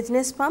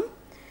business firm.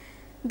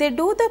 They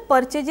do the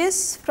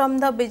purchases from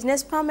the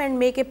business firm and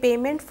make a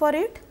payment for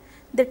it.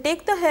 They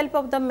take the help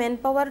of the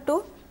manpower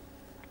to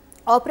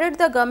operate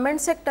the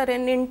government sector,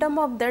 and in term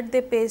of that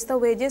they pays the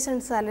wages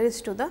and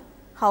salaries to the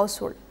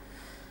household.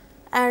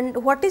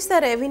 And what is the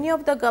revenue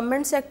of the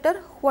government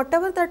sector?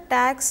 Whatever the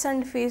tax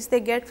and fees they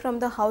get from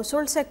the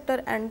household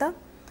sector and the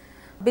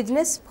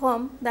business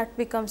firm, that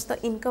becomes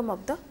the income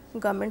of the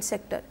government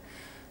sector.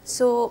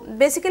 So,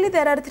 basically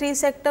there are three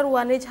sectors,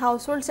 one is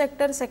household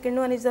sector, second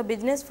one is the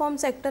business firm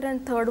sector,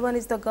 and third one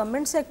is the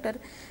government sector,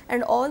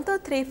 and all the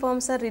three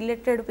firms are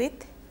related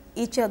with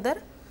each other.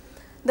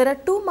 There are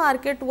two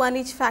market, one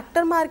is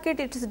factor market,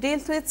 it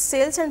deals with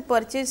sales and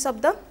purchase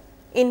of the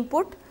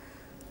input,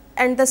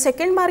 and the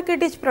second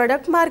market is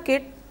product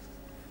market,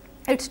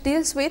 it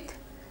deals with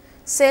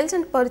sales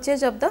and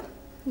purchase of the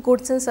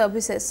goods and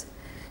services.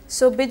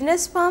 So,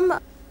 business firm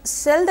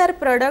sell their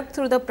product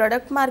through the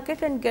product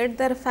market and get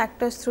their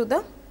factors through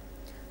the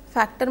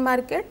factor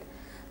market.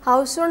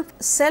 Household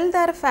sell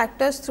their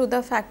factors through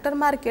the factor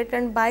market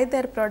and buy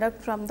their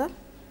product from the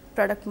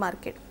product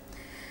market.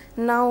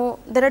 Now,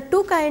 there are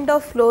two kind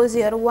of flows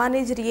here. One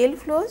is real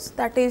flows,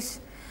 that is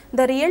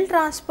the real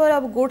transfer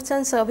of goods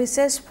and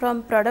services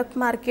from product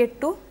market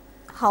to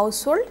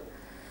household,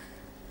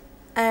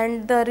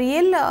 and the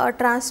real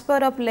transfer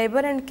of labor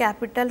and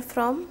capital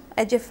from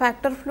as a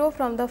factor flow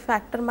from the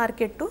factor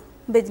market to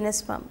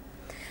business firm.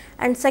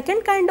 And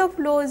second kind of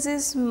flows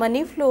is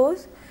money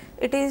flows.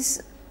 It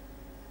is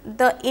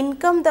the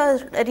income,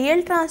 the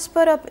real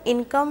transfer of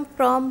income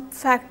from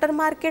factor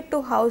market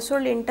to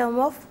household in term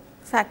of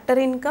factor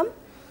income,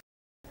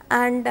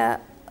 and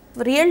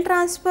real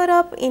transfer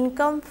of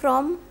income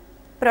from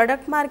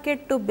product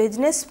market to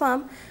business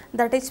firm,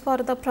 that is for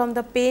the from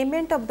the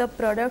payment of the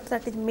product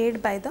that is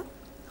made by the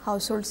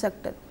household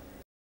sector.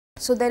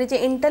 So, there is a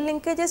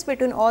interlinkages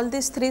between all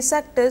these three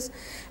sectors,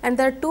 and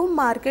there are two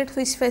markets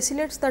which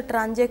facilitates the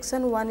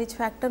transaction, one is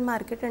factor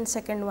market and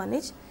second one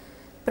is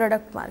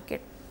product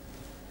market.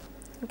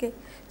 Okay.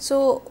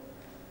 So,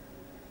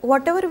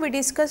 whatever we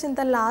discussed in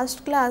the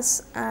last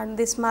class and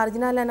this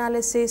marginal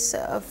analysis,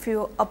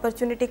 few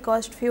opportunity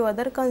cost, few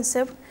other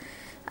concept,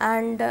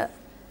 and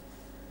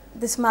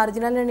this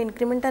marginal and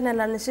incremental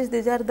analysis,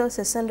 these are the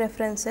session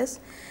references.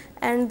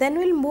 And then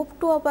we will move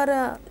to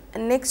our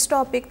next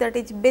topic, that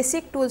is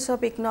basic tools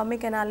of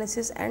economic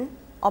analysis and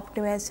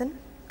optimization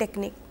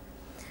technique.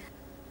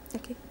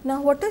 Okay.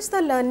 Now, what is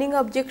the learning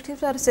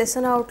objectives or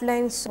session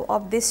outlines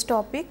of this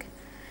topic?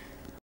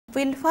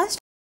 We will first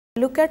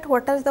look at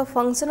what is the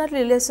functional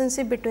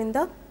relationship between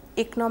the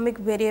economic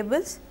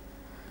variables.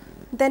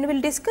 Then we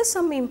will discuss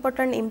some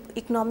important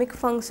economic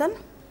function.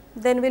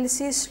 Then we will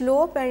see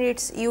slope and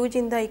its use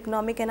in the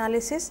economic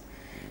analysis,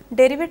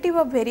 derivative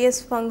of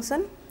various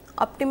function,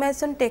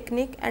 optimization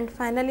technique, and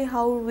finally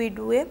how we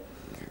do a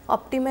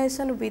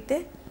optimization with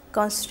a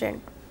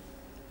constraint.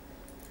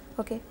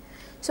 Okay.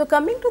 So,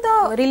 coming to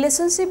the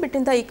relationship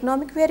between the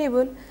economic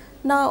variable,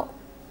 now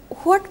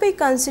what we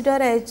consider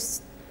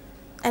as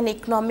an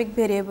economic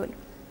variable?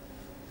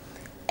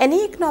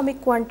 Any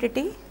economic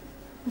quantity,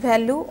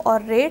 value or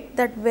rate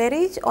that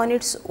varies on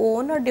its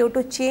own or due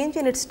to change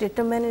in its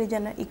determinant is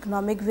an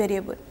economic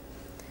variable.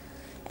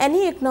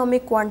 Any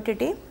economic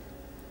quantity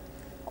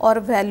or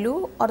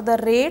value or the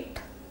rate,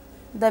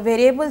 the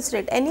variable's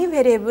rate, any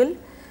variable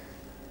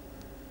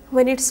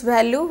when its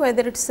value,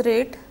 whether its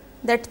rate,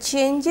 that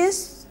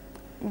changes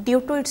due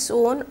to its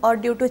own or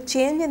due to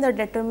change in the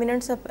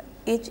determinants of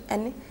each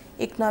an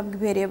economic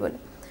variable.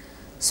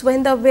 So,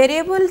 when the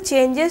variable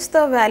changes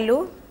the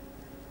value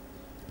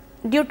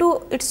due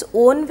to its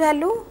own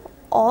value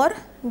or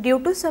due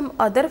to some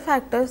other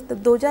factors,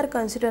 those are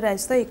considered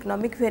as the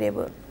economic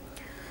variable.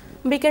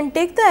 We can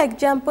take the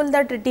example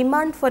that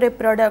demand for a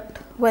product,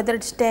 whether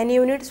it is 10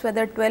 units,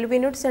 whether 12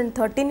 units and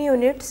 13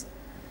 units,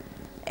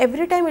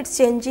 every time it is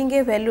changing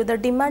a value, the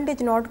demand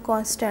is not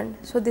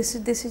constant. So, this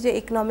is a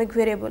economic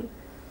variable.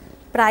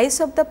 Price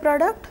of the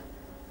product,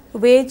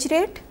 wage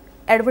rate,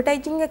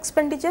 advertising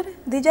expenditure,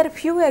 these are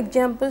few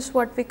examples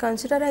what we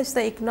consider as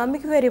the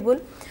economic variable,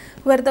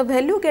 where the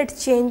value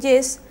gets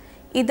changes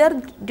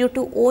either due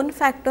to own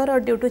factor or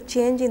due to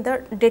change in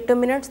the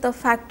determinants, the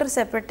factors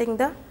affecting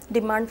the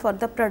demand for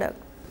the product.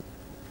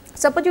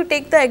 Suppose you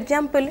take the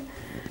example,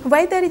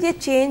 why there is a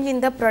change in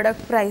the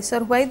product price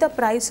or why the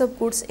price of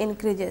goods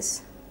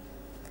increases?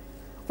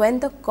 When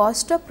the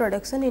cost of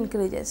production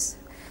increases.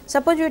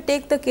 Suppose you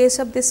take the case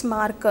of this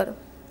marker,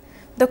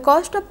 the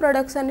cost of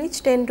production is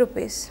 10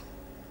 rupees.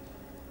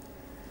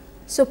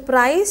 So,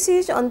 price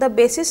is on the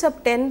basis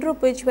of 10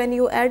 rupees. When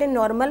you add a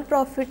normal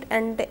profit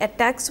and a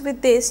tax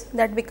with this,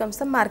 that becomes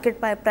the market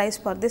price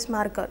for this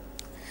marker.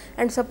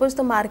 And suppose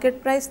the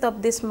market price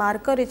of this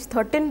marker is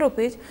 13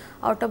 rupees,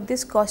 out of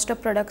this cost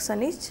of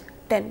production is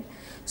 10.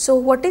 So,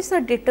 what is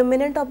the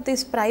determinant of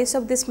this price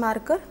of this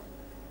marker?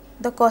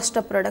 The cost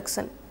of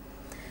production.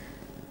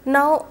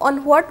 Now,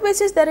 on what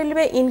basis there will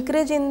be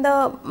increase in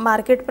the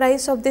market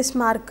price of this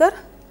marker?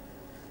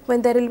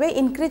 When there will be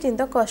increase in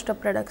the cost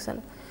of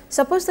production.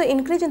 Suppose the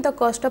increase in the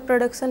cost of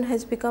production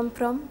has become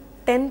from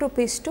 10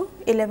 rupees to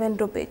 11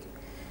 rupees.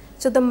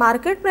 So, the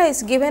market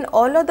price given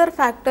all other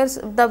factors,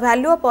 the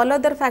value of all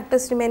other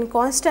factors remain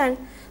constant,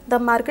 the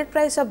market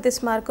price of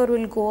this marker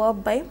will go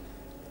up by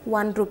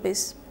 1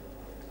 rupees.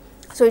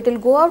 So, it will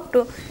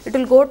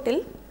go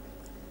till,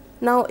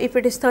 now if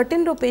it is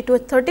 13 rupees, it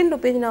was 13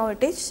 rupees, now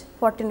it is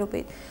 14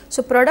 rupees.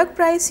 So, product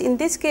price, in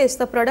this case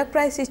the product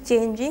price is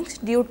changing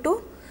due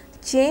to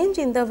change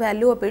in the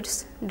value of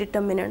its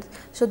determinants.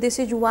 So, this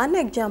is one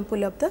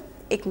example of the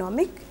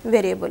economic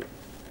variable.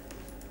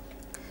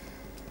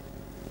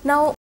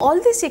 Now, all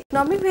these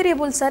economic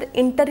variables are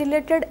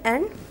interrelated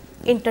and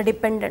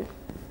interdependent.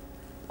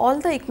 All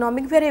the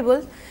economic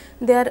variables,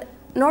 they are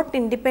not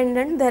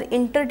independent, they are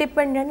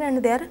interdependent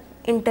and they are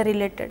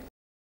interrelated.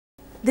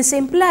 This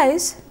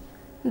implies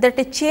that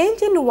a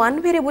change in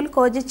one variable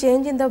causes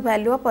change in the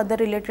value of other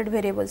related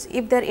variables.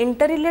 If they are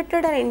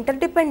interrelated and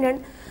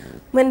interdependent,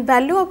 when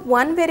value of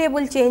one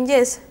variable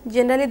changes,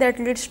 generally that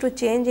leads to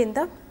change in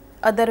the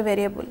other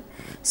variable.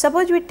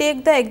 Suppose we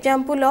take the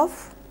example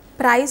of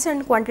price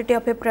and quantity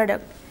of a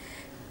product.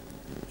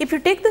 If you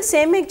take the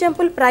same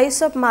example,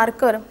 price of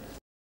marker,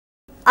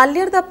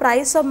 earlier the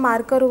price of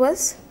marker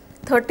was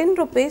 13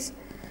 rupees,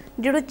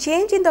 due to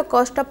change in the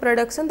cost of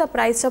production the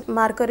price of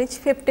marker is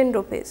 15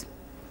 rupees.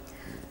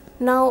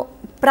 Now,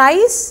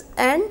 price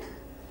and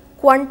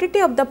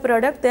quantity of the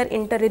product, they are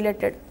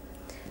interrelated.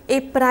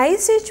 If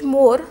price is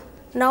more,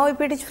 now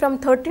if it is from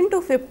 13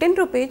 to 15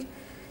 rupees,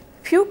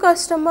 few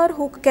customer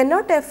who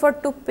cannot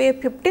afford to pay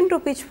 15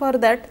 rupees for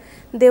that,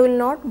 they will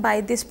not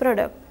buy this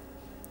product.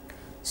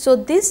 So,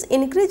 this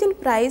increase in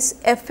price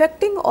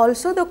affecting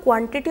also the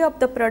quantity of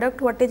the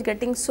product what is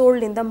getting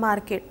sold in the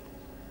market.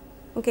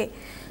 Okay.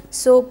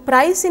 So,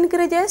 price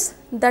increases,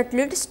 that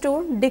leads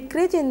to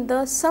decrease in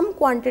the some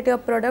quantity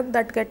of product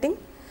that getting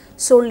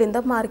sold in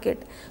the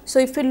market. So,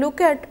 if you look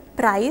at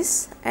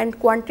price and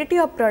quantity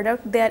of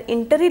product, they are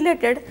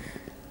interrelated.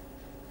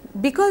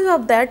 Because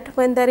of that,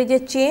 when there is a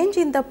change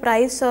in the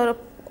price or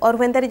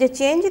when there is a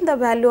change in the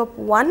value of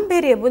one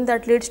variable,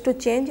 that leads to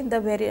change in the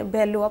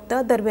value of the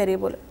other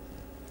variable.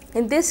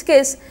 In this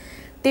case,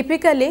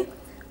 typically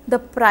the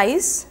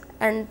price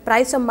and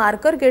price of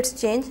marker gets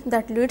changed,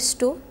 that leads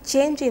to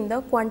change in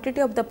the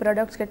quantity of the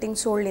products getting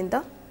sold in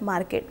the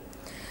market.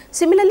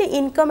 Similarly,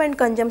 income and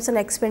consumption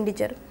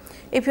expenditure.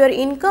 If your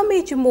income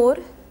is more,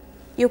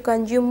 you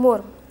consume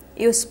more,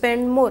 you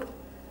spend more.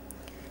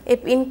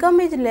 If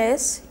income is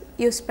less,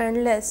 you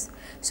spend less.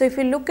 So, if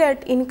you look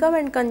at income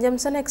and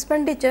consumption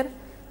expenditure,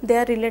 they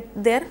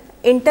are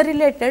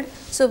interrelated.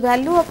 So,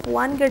 value of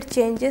one gets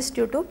changes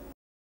due to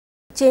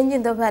change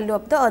in the value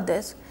of the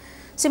others.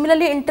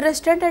 Similarly,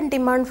 interest rate and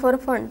demand for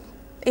fund.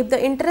 If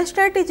the interest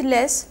rate is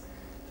less,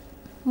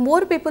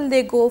 more people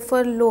they go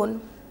for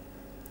loan.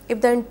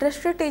 If the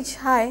interest rate is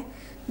high,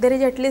 there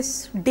is at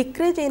least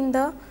decrease in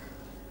the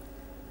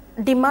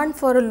demand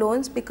for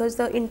loans because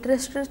the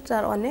interest rates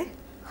are on a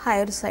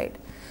higher side.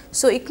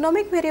 So,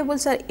 economic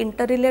variables are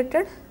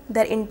interrelated,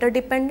 they are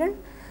interdependent.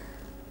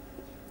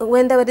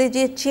 When there is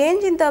a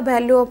change in the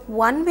value of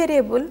one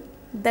variable,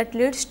 that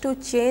leads to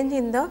change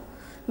in the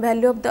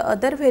value of the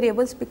other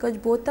variables, because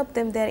both of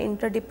them they are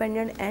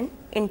interdependent and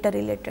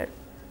interrelated.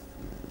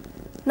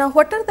 Now,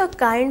 what are the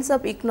kinds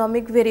of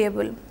economic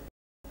variable?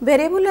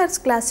 Variable are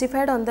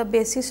classified on the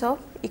basis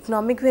of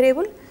economic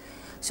variable.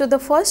 So, the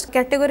first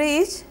category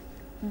is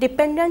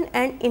dependent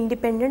and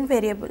independent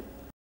variable.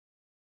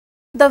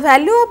 The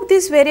value of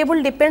this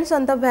variable depends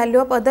on the value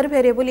of other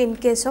variable in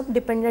case of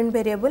dependent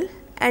variable,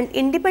 and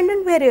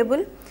independent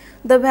variable,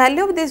 the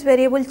value of this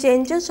variable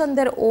changes on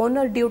their own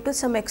or due to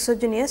some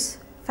exogenous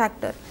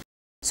factor.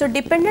 So,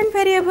 dependent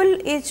variable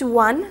is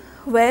one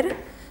where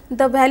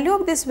the value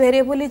of this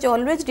variable is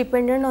always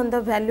dependent on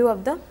the value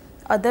of the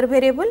other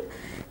variable,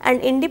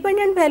 and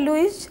independent value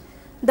is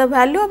the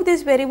value of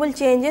this variable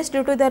changes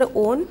due to their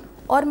own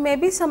or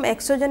maybe some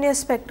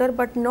exogenous factor,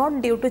 but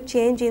not due to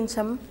change in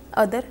some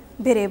other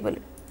variable.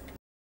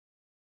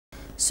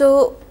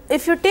 So,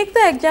 if you take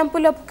the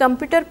example of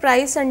computer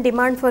price and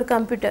demand for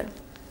computer,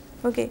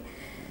 okay,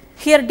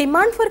 here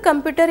demand for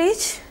computer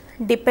is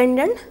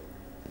dependent,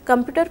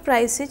 computer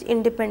price is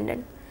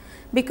independent,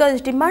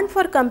 because demand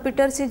for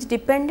computers is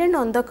dependent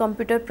on the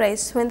computer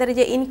price. When there is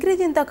an increase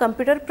in the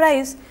computer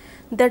price,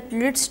 that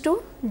leads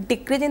to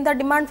decrease in the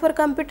demand for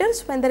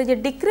computers. When there is a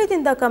decrease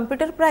in the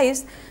computer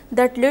price,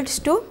 that leads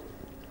to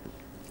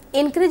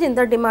increase in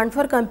the demand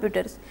for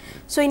computers.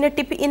 So,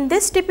 in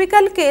this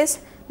typical case,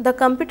 the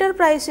computer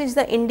price is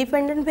the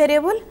independent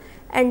variable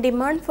and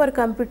demand for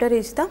computer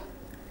is the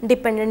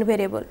dependent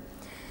variable.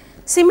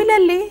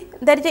 Similarly,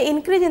 there is an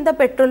increase in the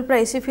petrol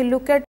price. If you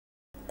look at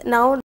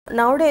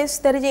nowadays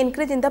there is an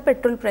increase in the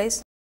petrol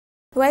price.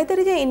 Why there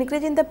is an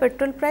increase in the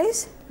petrol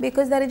price?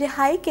 Because there is a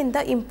hike in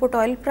the import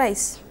oil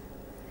price.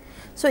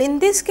 So, in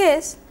this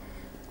case,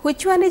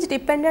 which one is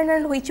dependent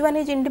and which one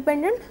is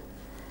independent?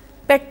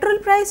 Petrol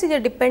price is a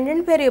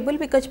dependent variable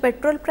because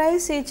petrol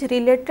price is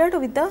related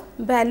with the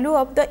value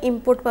of the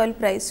import oil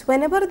price.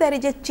 Whenever there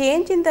is a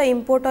change in the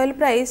import oil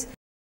price,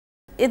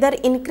 either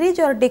increase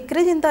or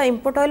decrease in the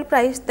import oil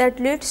price, that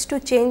leads to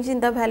change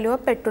in the value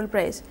of petrol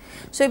price.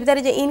 So, if there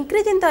is an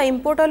increase in the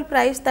import oil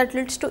price, that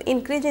leads to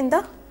increase in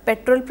the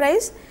petrol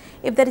price.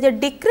 If there is a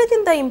decrease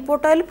in the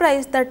import oil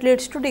price, that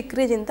leads to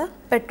decrease in the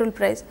petrol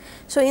price.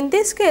 So, in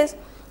this case,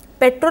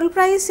 petrol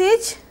price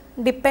is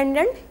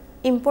dependent,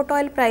 import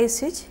oil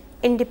price is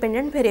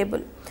independent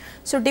variable.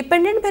 So,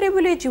 dependent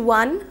variable is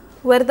one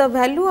where the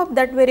value of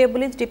that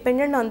variable is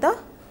dependent on the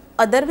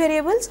other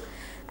variables,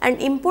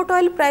 and import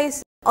oil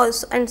price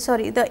also, and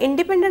the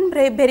independent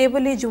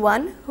variable is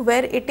one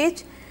where it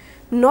is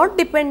not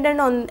dependent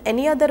on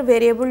any other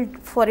variable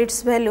for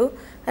its value,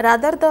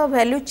 rather the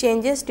value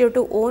changes due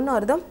to own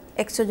or the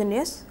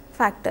exogenous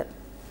factor.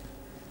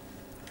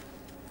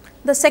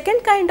 The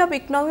second kind of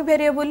economic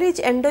variable is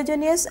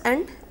endogenous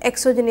and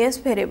exogenous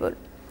variable.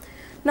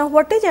 Now,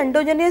 what is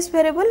endogenous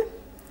variable?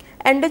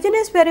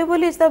 Endogenous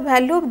variable is the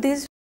value of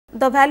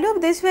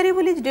this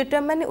variable is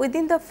determined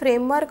within the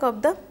framework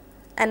of the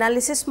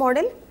analysis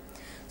model.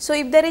 So,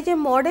 if there is a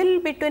model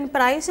between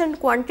price and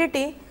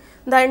quantity,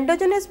 the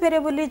endogenous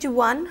variable is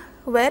one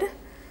where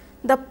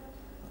the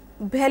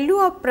value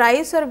of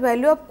price or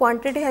value of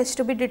quantity has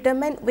to be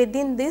determined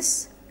within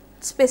this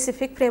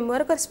specific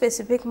framework or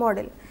specific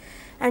model.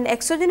 And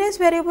exogenous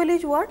variable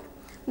is what?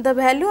 The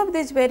value of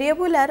this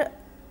variable are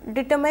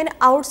determined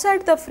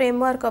outside the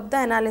framework of the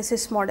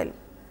analysis model.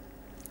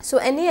 So,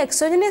 any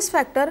exogenous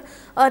factor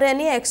or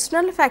any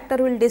external factor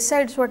will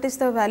decide what is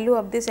the value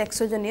of this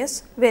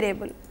exogenous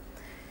variable.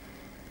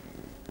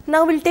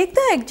 Now, we will take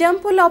the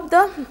example of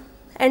the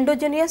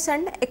endogenous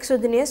and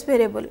exogenous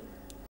variable.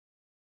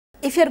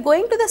 If you are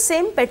going to the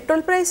same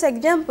petrol price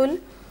example,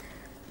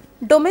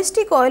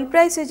 domestic oil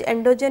price is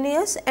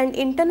endogenous and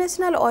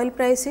international oil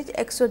price is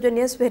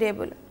exogenous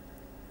variable.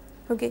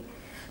 Okay.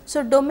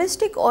 So,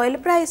 domestic oil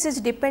price is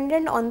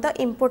dependent on the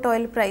import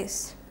oil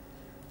price.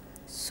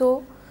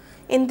 So,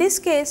 in this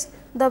case,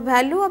 the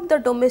value of the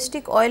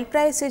domestic oil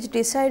price is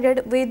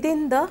decided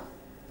within the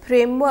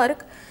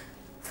framework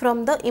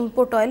from the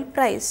import oil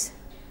price.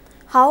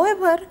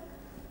 However,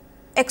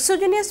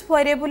 exogenous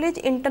variable is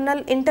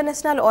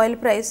international oil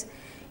price.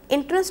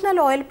 International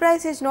oil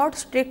price is not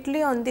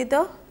strictly on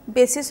the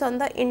basis on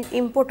the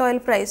import oil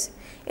price.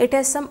 It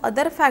has some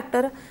other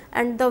factor,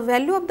 and the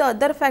value of the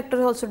other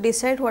factor also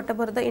decide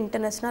whatever the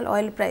international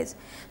oil price.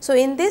 So,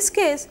 in this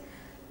case,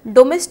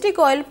 domestic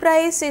oil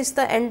price is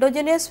the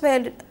endogenous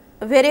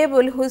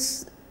variable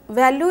whose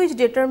value is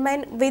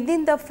determined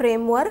within the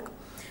framework,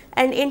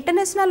 and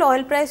international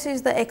oil price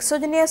is the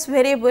exogenous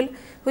variable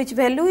which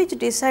value is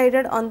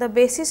decided on the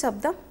basis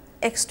of the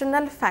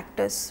external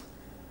factors.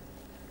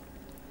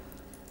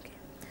 Okay.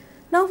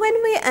 Now, when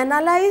we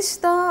analyze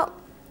the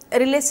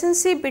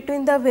relationship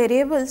between the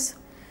variables,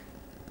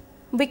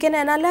 we can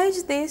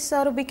analyze this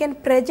or we can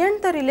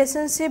present the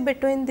relationship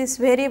between this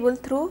variable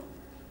through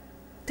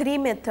three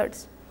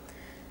methods.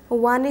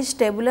 One is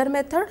tabular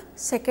method,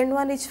 second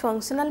one is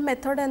functional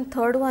method, and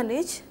third one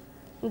is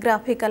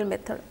graphical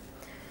method.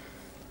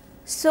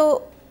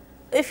 So,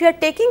 if you are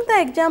taking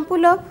the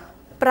example of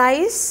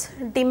price,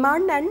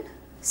 demand and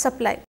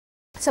supply,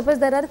 suppose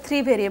there are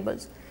three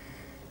variables.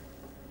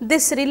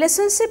 This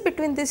relationship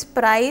between this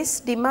price,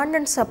 demand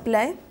and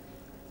supply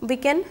we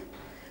can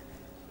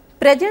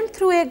present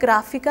through a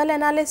graphical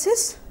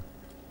analysis,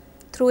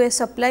 through a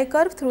supply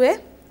curve, through a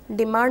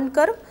demand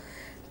curve,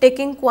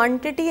 taking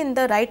quantity in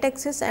the right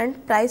axis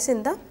and price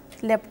in the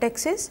left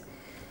axis.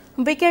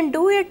 We can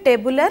do a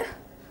tabular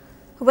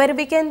where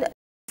we can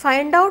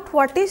find out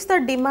what is the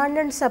demand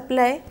and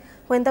supply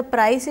when the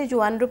price is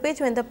 1 rupees,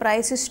 when the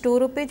price is 2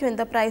 rupees, when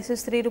the price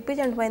is 3 rupees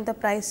and when the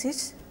price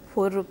is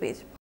 4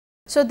 rupees.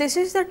 So, this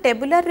is the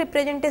tabular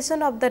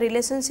representation of the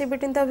relationship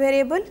between the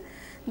variable.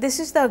 This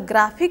is the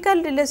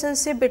graphical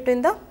relationship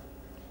between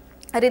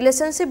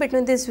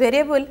this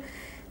variable,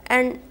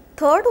 and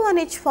third one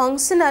is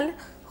functional,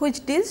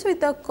 which deals with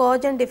the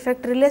cause and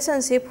effect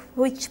relationship,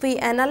 which we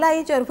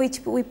analyze or which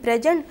we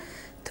present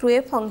through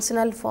a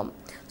functional form.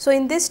 So,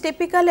 in this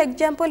typical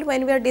example,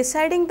 when we are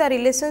deciding the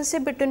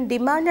relationship between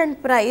demand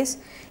and price,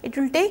 it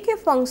will take a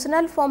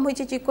functional form which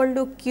is equal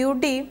to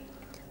QD,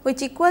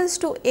 which equals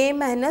to A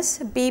minus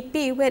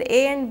BP, where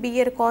A and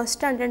B are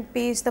constant and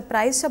P is the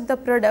price of the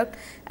product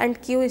and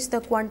Q is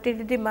the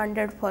quantity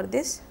demanded for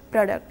this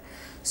product.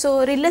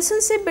 So,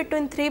 relationship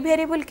between three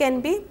variables can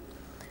be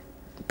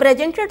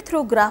presented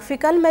through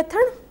graphical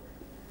method,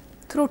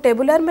 through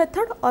tabular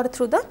method or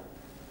through the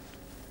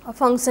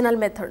functional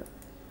method.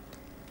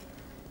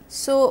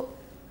 So,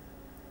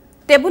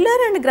 tabular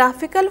and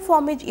graphical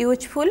form is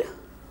useful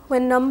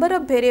when number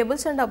of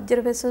variables and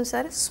observations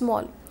are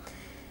small.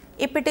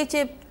 If it is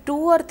a 2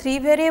 or 3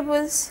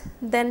 variables,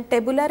 then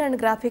tabular and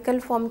graphical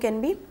form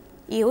can be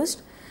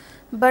used.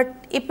 But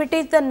if it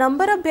is the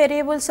number of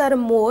variables are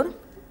more,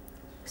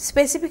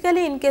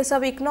 specifically in case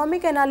of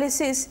economic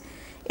analysis,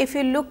 if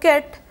you look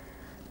at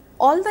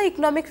all the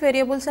economic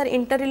variables are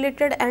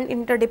interrelated and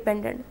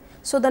interdependent.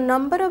 So, the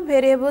number of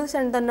variables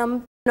and the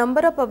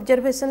number of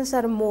observations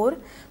are more.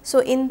 So,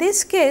 in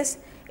this case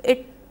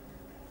it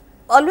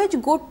always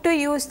good to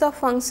use the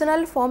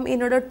functional form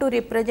in order to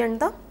represent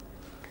the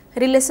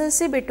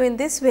relationship between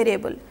this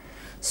variable.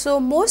 So,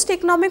 most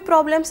economic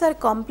problems are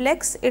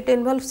complex, it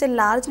involves a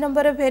large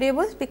number of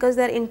variables because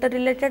they are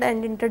interrelated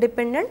and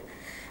interdependent,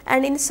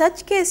 and in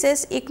such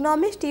cases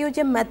economists use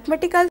a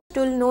mathematical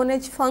tool known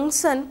as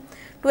function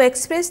to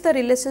express the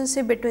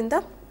relationship between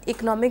the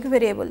economic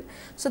variable.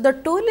 So, the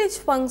tool is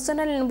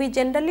functional and we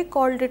generally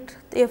called it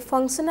a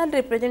functional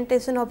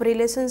representation of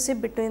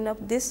relationship between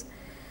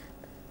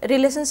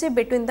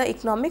the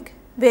economic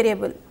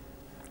variable.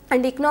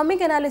 And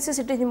economic analysis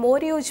it is more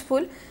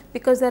useful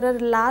because there are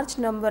large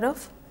number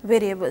of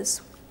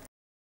variables.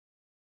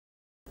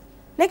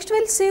 Next we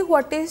will see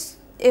what is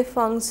a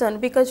function,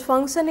 because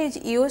function is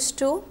used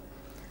to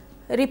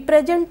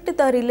represent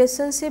the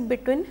relationship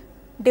between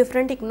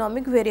different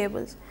economic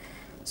variables.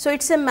 So,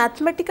 it is a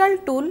mathematical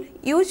tool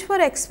used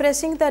for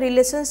expressing the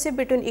relationship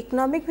between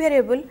economic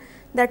variable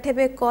that have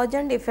a cause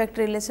and effect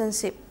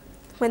relationship.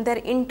 When they are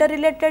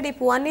interrelated, if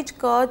one is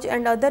cause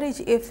and other is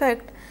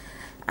effect,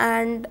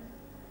 and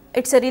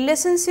it is a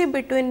relationship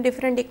between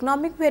different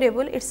economic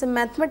variable, it is a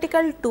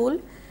mathematical tool.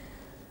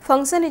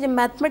 Function is a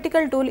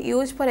mathematical tool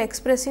used for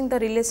expressing the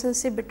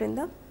relationship between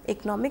the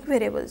economic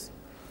variables.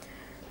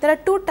 There are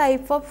two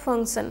types of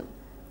function,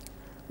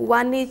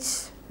 one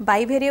is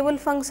bivariable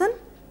function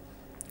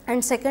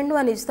and second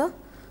one is the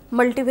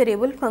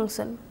multivariable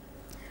function.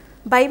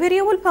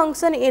 Bivariable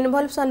function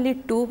involves only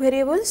two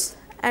variables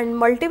and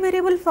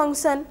multivariable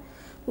function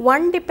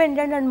one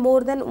dependent and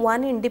more than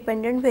one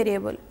independent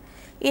variable.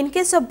 In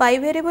case of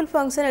bivariable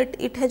function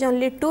it has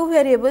only two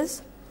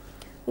variables,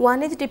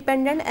 one is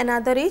dependent,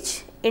 another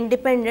is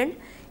independent.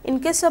 In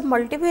case of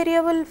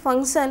multivariable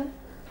function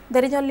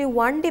there is only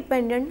one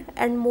dependent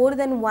and more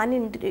than one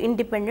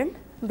independent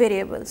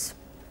variables.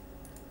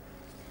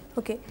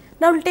 Okay.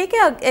 Now, we will take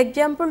an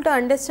example to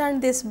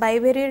understand this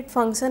bivariate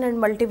function and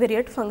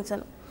multivariate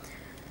function.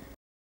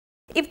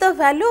 If the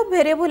value of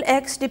variable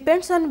x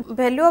depends on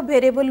value of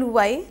variable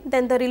y,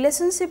 then the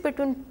relationship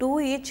between two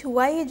is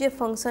y is a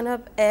function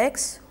of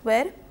x,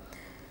 where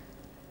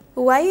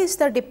y is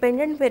the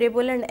dependent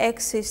variable and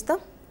x is the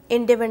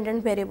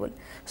independent variable.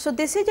 So,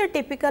 this is a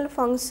typical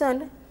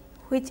function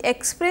which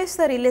express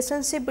the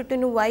relationship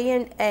between y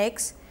and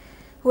x,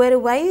 where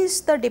y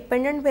is the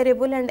dependent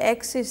variable and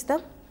x is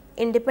the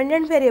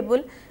independent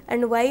variable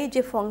and y is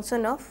a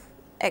function of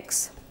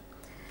x.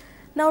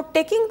 Now,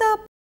 taking the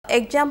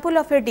example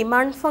of a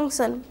demand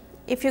function,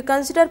 if you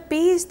consider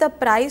P is the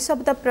price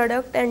of the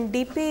product and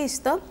dP is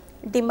the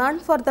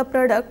demand for the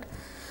product,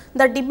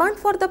 the demand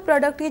for the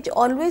product is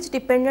always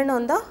dependent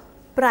on the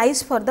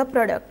price for the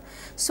product.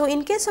 So,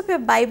 in case of a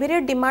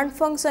bivariate demand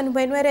function,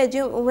 when we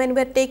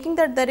are taking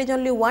that there is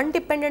only one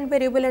dependent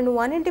variable and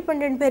one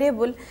independent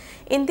variable,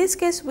 in this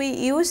case we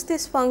use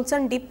this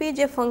function dP is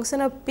a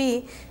function of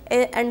P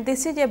and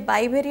this is a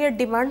bivariate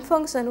demand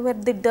function where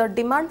the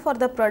demand for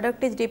the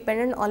product is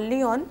dependent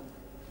only on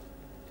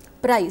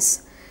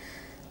price.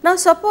 Now,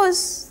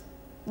 suppose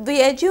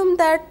we assume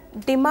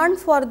that demand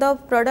for the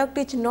product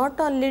is not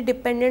only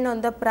dependent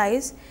on the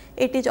price,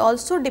 it is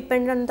also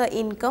dependent on the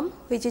income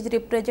which is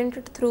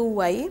represented through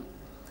y,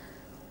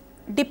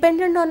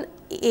 dependent on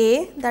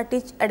A, that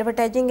is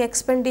advertising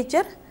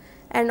expenditure,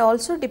 and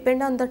also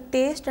depend on the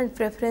taste and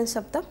preference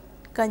of the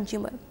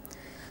consumer.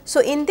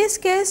 So, in this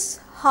case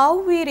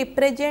how we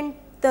represent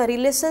the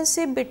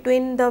relationship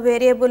between the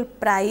variable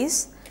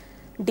price,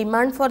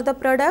 demand for the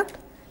product,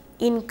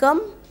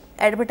 income,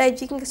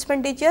 advertising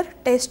expenditure,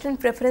 taste and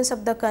preference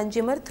of the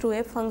consumer through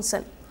a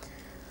function.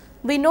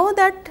 We know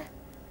that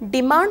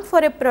demand for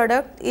a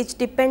product is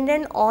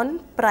dependent on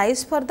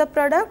price for the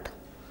product,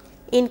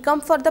 income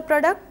for the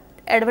product,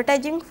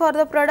 advertising for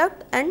the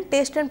product and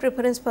taste and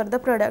preference for the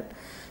product.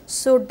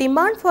 So,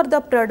 demand for the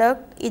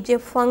product is a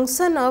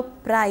function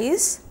of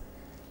price,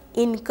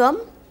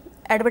 income,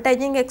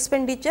 advertising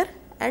expenditure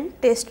and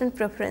taste and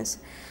preference.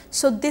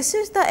 So, this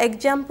is the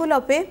example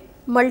of a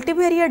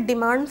multivariate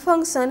demand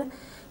function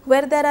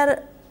where there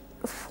are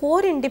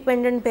 4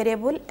 independent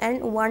variable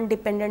and 1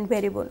 dependent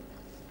variable.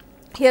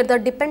 Here the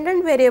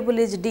dependent variable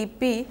is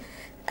dP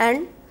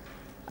and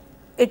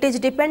it is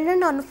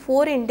dependent on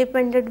 4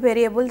 independent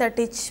variable, that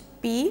is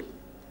P,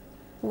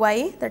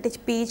 Y, that is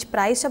P is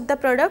price of the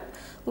product,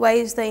 Y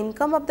is the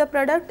income of the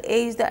product,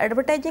 A is the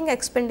advertising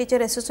expenditure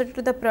associated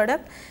to the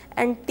product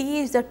and T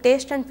is the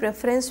taste and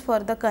preference for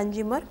the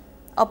consumer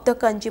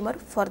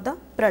for the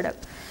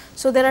product.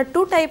 So, there are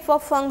two types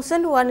of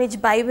function, one is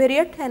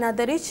bivariate,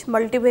 another is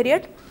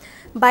multivariate.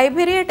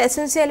 Bivariate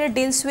essentially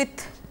deals with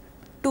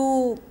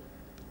 2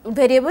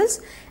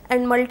 variables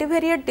and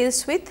multivariate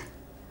deals with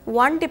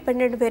 1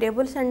 dependent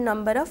variables and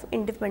number of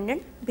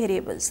independent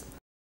variables.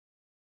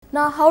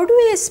 Now, how do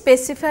we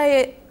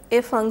specify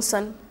a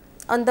function?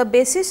 On the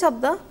basis of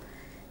the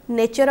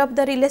nature of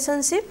the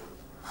relationship,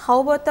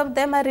 how both of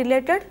them are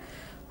related,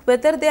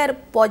 whether they are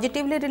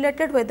positively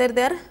related, whether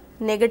they are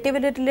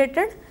negatively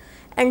related,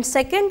 and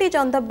second is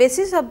on the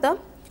basis of the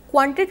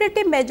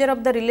quantitative measure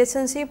of the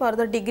relationship or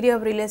the degree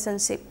of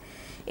relationship.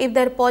 If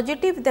they are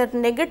positive, they are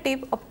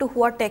negative, up to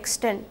what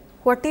extent,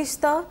 what is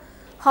the,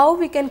 how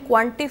we can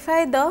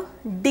quantify the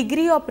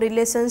degree of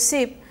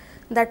relationship,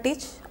 that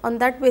is on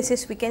that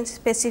basis we can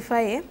specify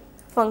a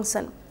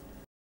function.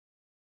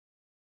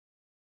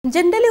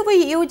 Generally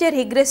we use a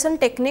regression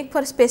technique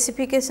for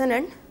specification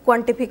and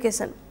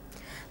quantification.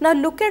 Now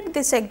look at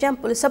this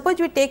example. Suppose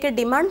we take a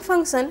demand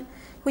function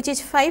which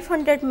is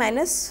 500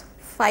 minus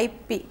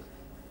 5p.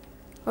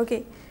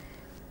 Okay.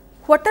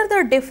 What are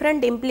the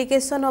different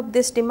implications of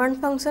this demand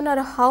function,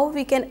 or how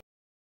we can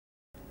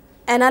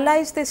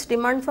analyze this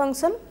demand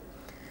function?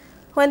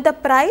 When the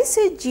price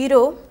is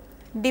 0,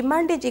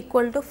 demand is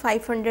equal to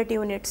 500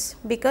 units,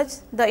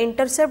 because the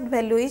intercept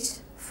value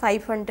is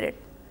 500.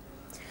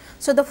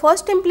 So, the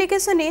first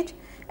implication is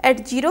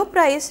at 0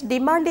 price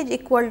demand is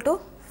equal to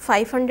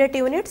 500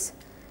 units.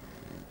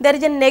 There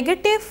is a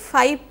negative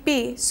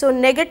 5p. So,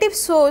 negative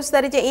shows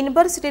there is an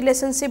inverse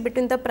relationship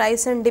between the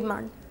price and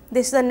demand.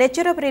 This is the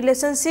nature of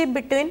relationship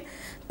between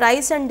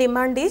price and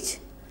demand is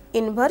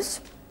inverse,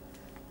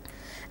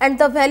 and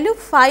the value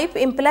 5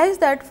 implies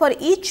that for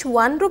each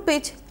 1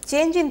 rupees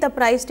change in the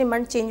price,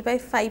 demand change by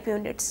 5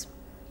 units.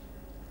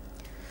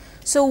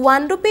 So,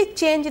 1 rupee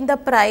change in the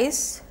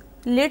price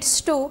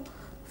leads to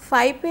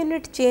 5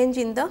 unit change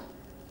in the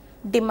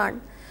demand.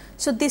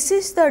 So, this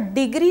is the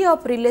degree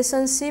of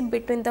relationship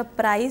between the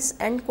price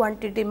and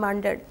quantity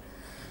demanded.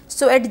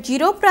 So, at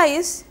 0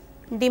 price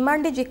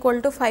demand is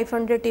equal to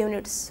 500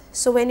 units.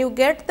 So, when you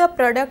get the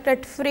product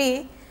at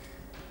free,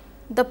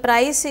 the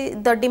price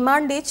is, the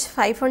demand is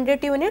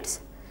 500 units.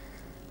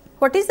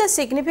 What is the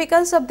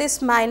significance of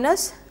this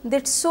minus?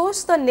 That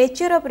shows the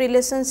nature of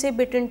relationship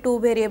between two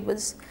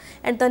variables,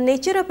 and the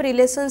nature of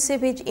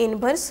relationship is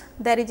inverse.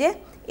 There is a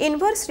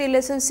inverse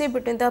relationship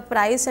between the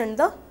price and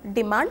the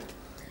demand,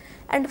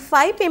 and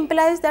 5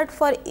 implies that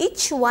for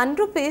each 1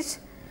 rupees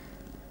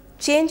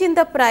change in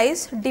the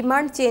price,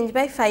 demand change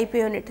by 5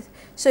 units.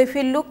 So, if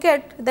you look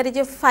at, there is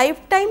a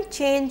 5 time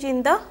change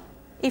in the,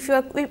 if you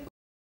are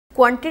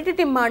quantity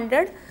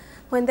demanded,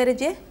 when there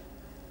is a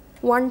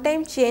 1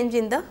 time change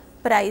in the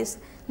price.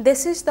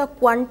 This is the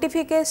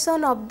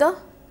quantification of the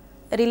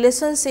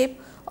relationship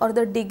or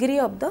the degree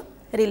of the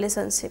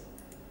relationship.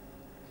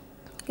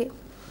 Okay.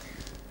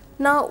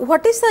 Now,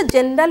 what is the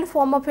general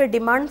form of a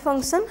demand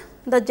function?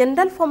 The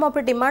general form of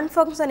a demand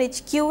function is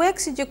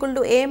Qx is equal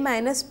to A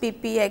minus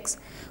Ppx,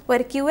 where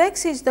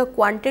Qx is the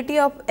quantity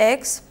of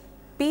x,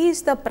 P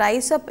is the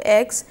price of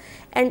x,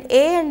 and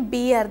A and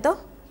B are the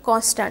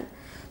constant.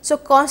 So,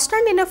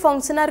 constant in a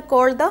function are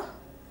called the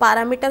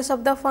parameters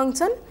of the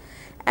function,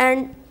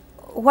 and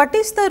what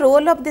is the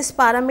role of these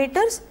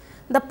parameters?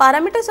 The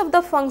parameters of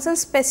the function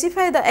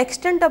specify the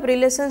extent of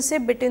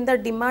relationship between the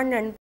demand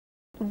and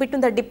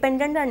between the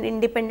dependent and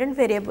independent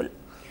variable.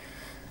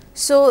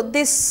 So,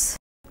 this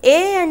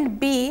A and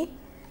B,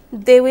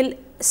 they will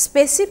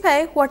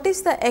specify what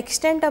is the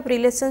extent of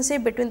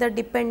relationship between the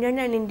dependent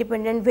and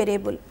independent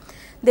variable.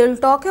 They will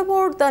talk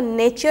about the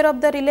nature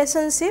of the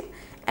relationship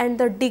and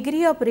the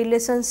degree of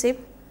relationship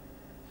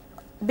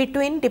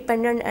between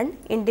dependent and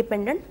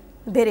independent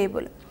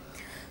variable.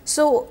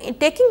 So, in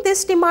taking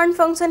this demand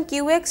function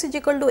Qx is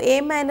equal to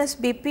A minus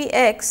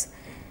Bpx,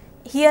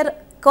 here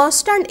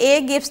constant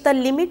A gives the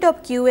limit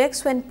of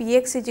Qx when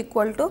Px is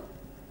equal to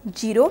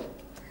 0,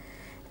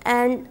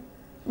 and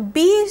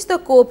B is the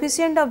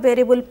coefficient of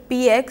variable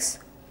Px,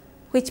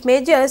 which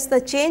measures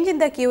the change in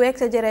the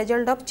Qx as a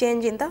result of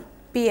change in the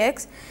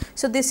Px.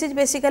 So, this is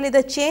basically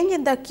the change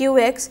in the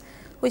Qx,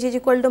 which is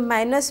equal to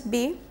minus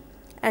B,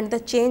 and the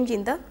change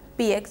in the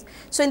Px.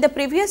 So, in the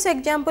previous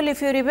example,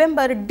 if you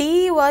remember,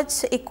 D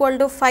was equal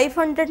to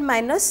 500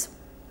 minus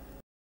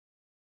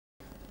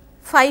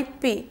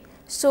 5p.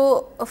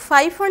 So,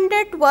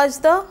 500 was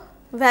the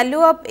value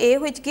of A,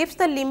 which gives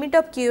the limit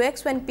of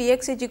Qx when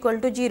Px is equal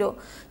to 0.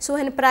 So,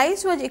 when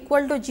price was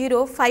equal to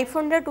 0,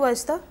 500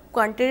 was the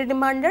quantity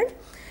demanded,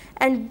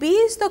 and B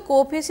is the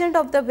coefficient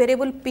of the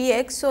variable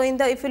Px. So, in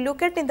the, if you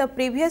look at in the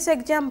previous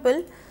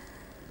example,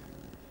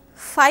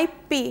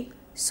 5p.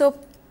 So,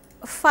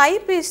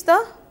 5 is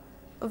the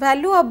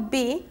value of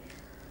B,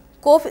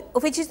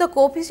 which is the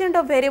coefficient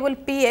of variable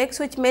Px,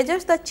 which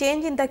measures the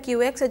change in the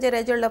Qx as a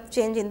result of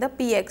change in the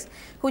Px,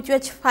 which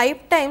was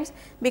 5 times,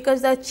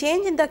 because the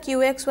change in the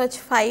Qx was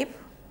 5,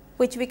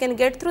 which we can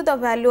get through the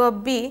value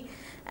of B,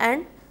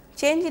 and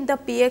change in the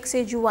Px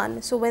is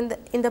 1. So, when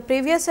in the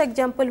previous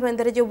example, when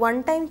there is a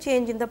 1 time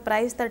change in the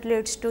price, that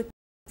leads to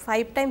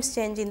 5 times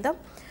change in the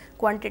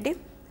quantity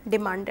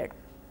demanded.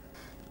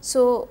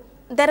 So,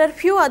 there are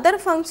few other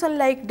functions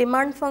like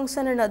demand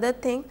function and other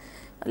thing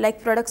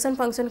like production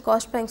function,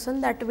 cost function,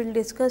 that we will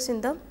discuss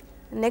in the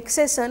next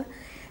session.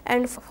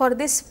 And for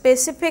this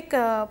specific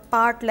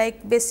part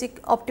like basic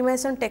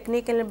optimization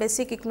technique and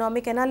basic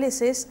economic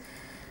analysis,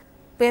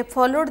 we have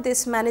followed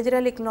this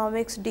managerial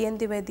economics DN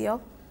Dwivedi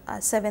of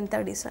 7th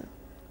edition.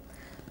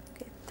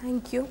 Okay,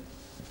 thank you.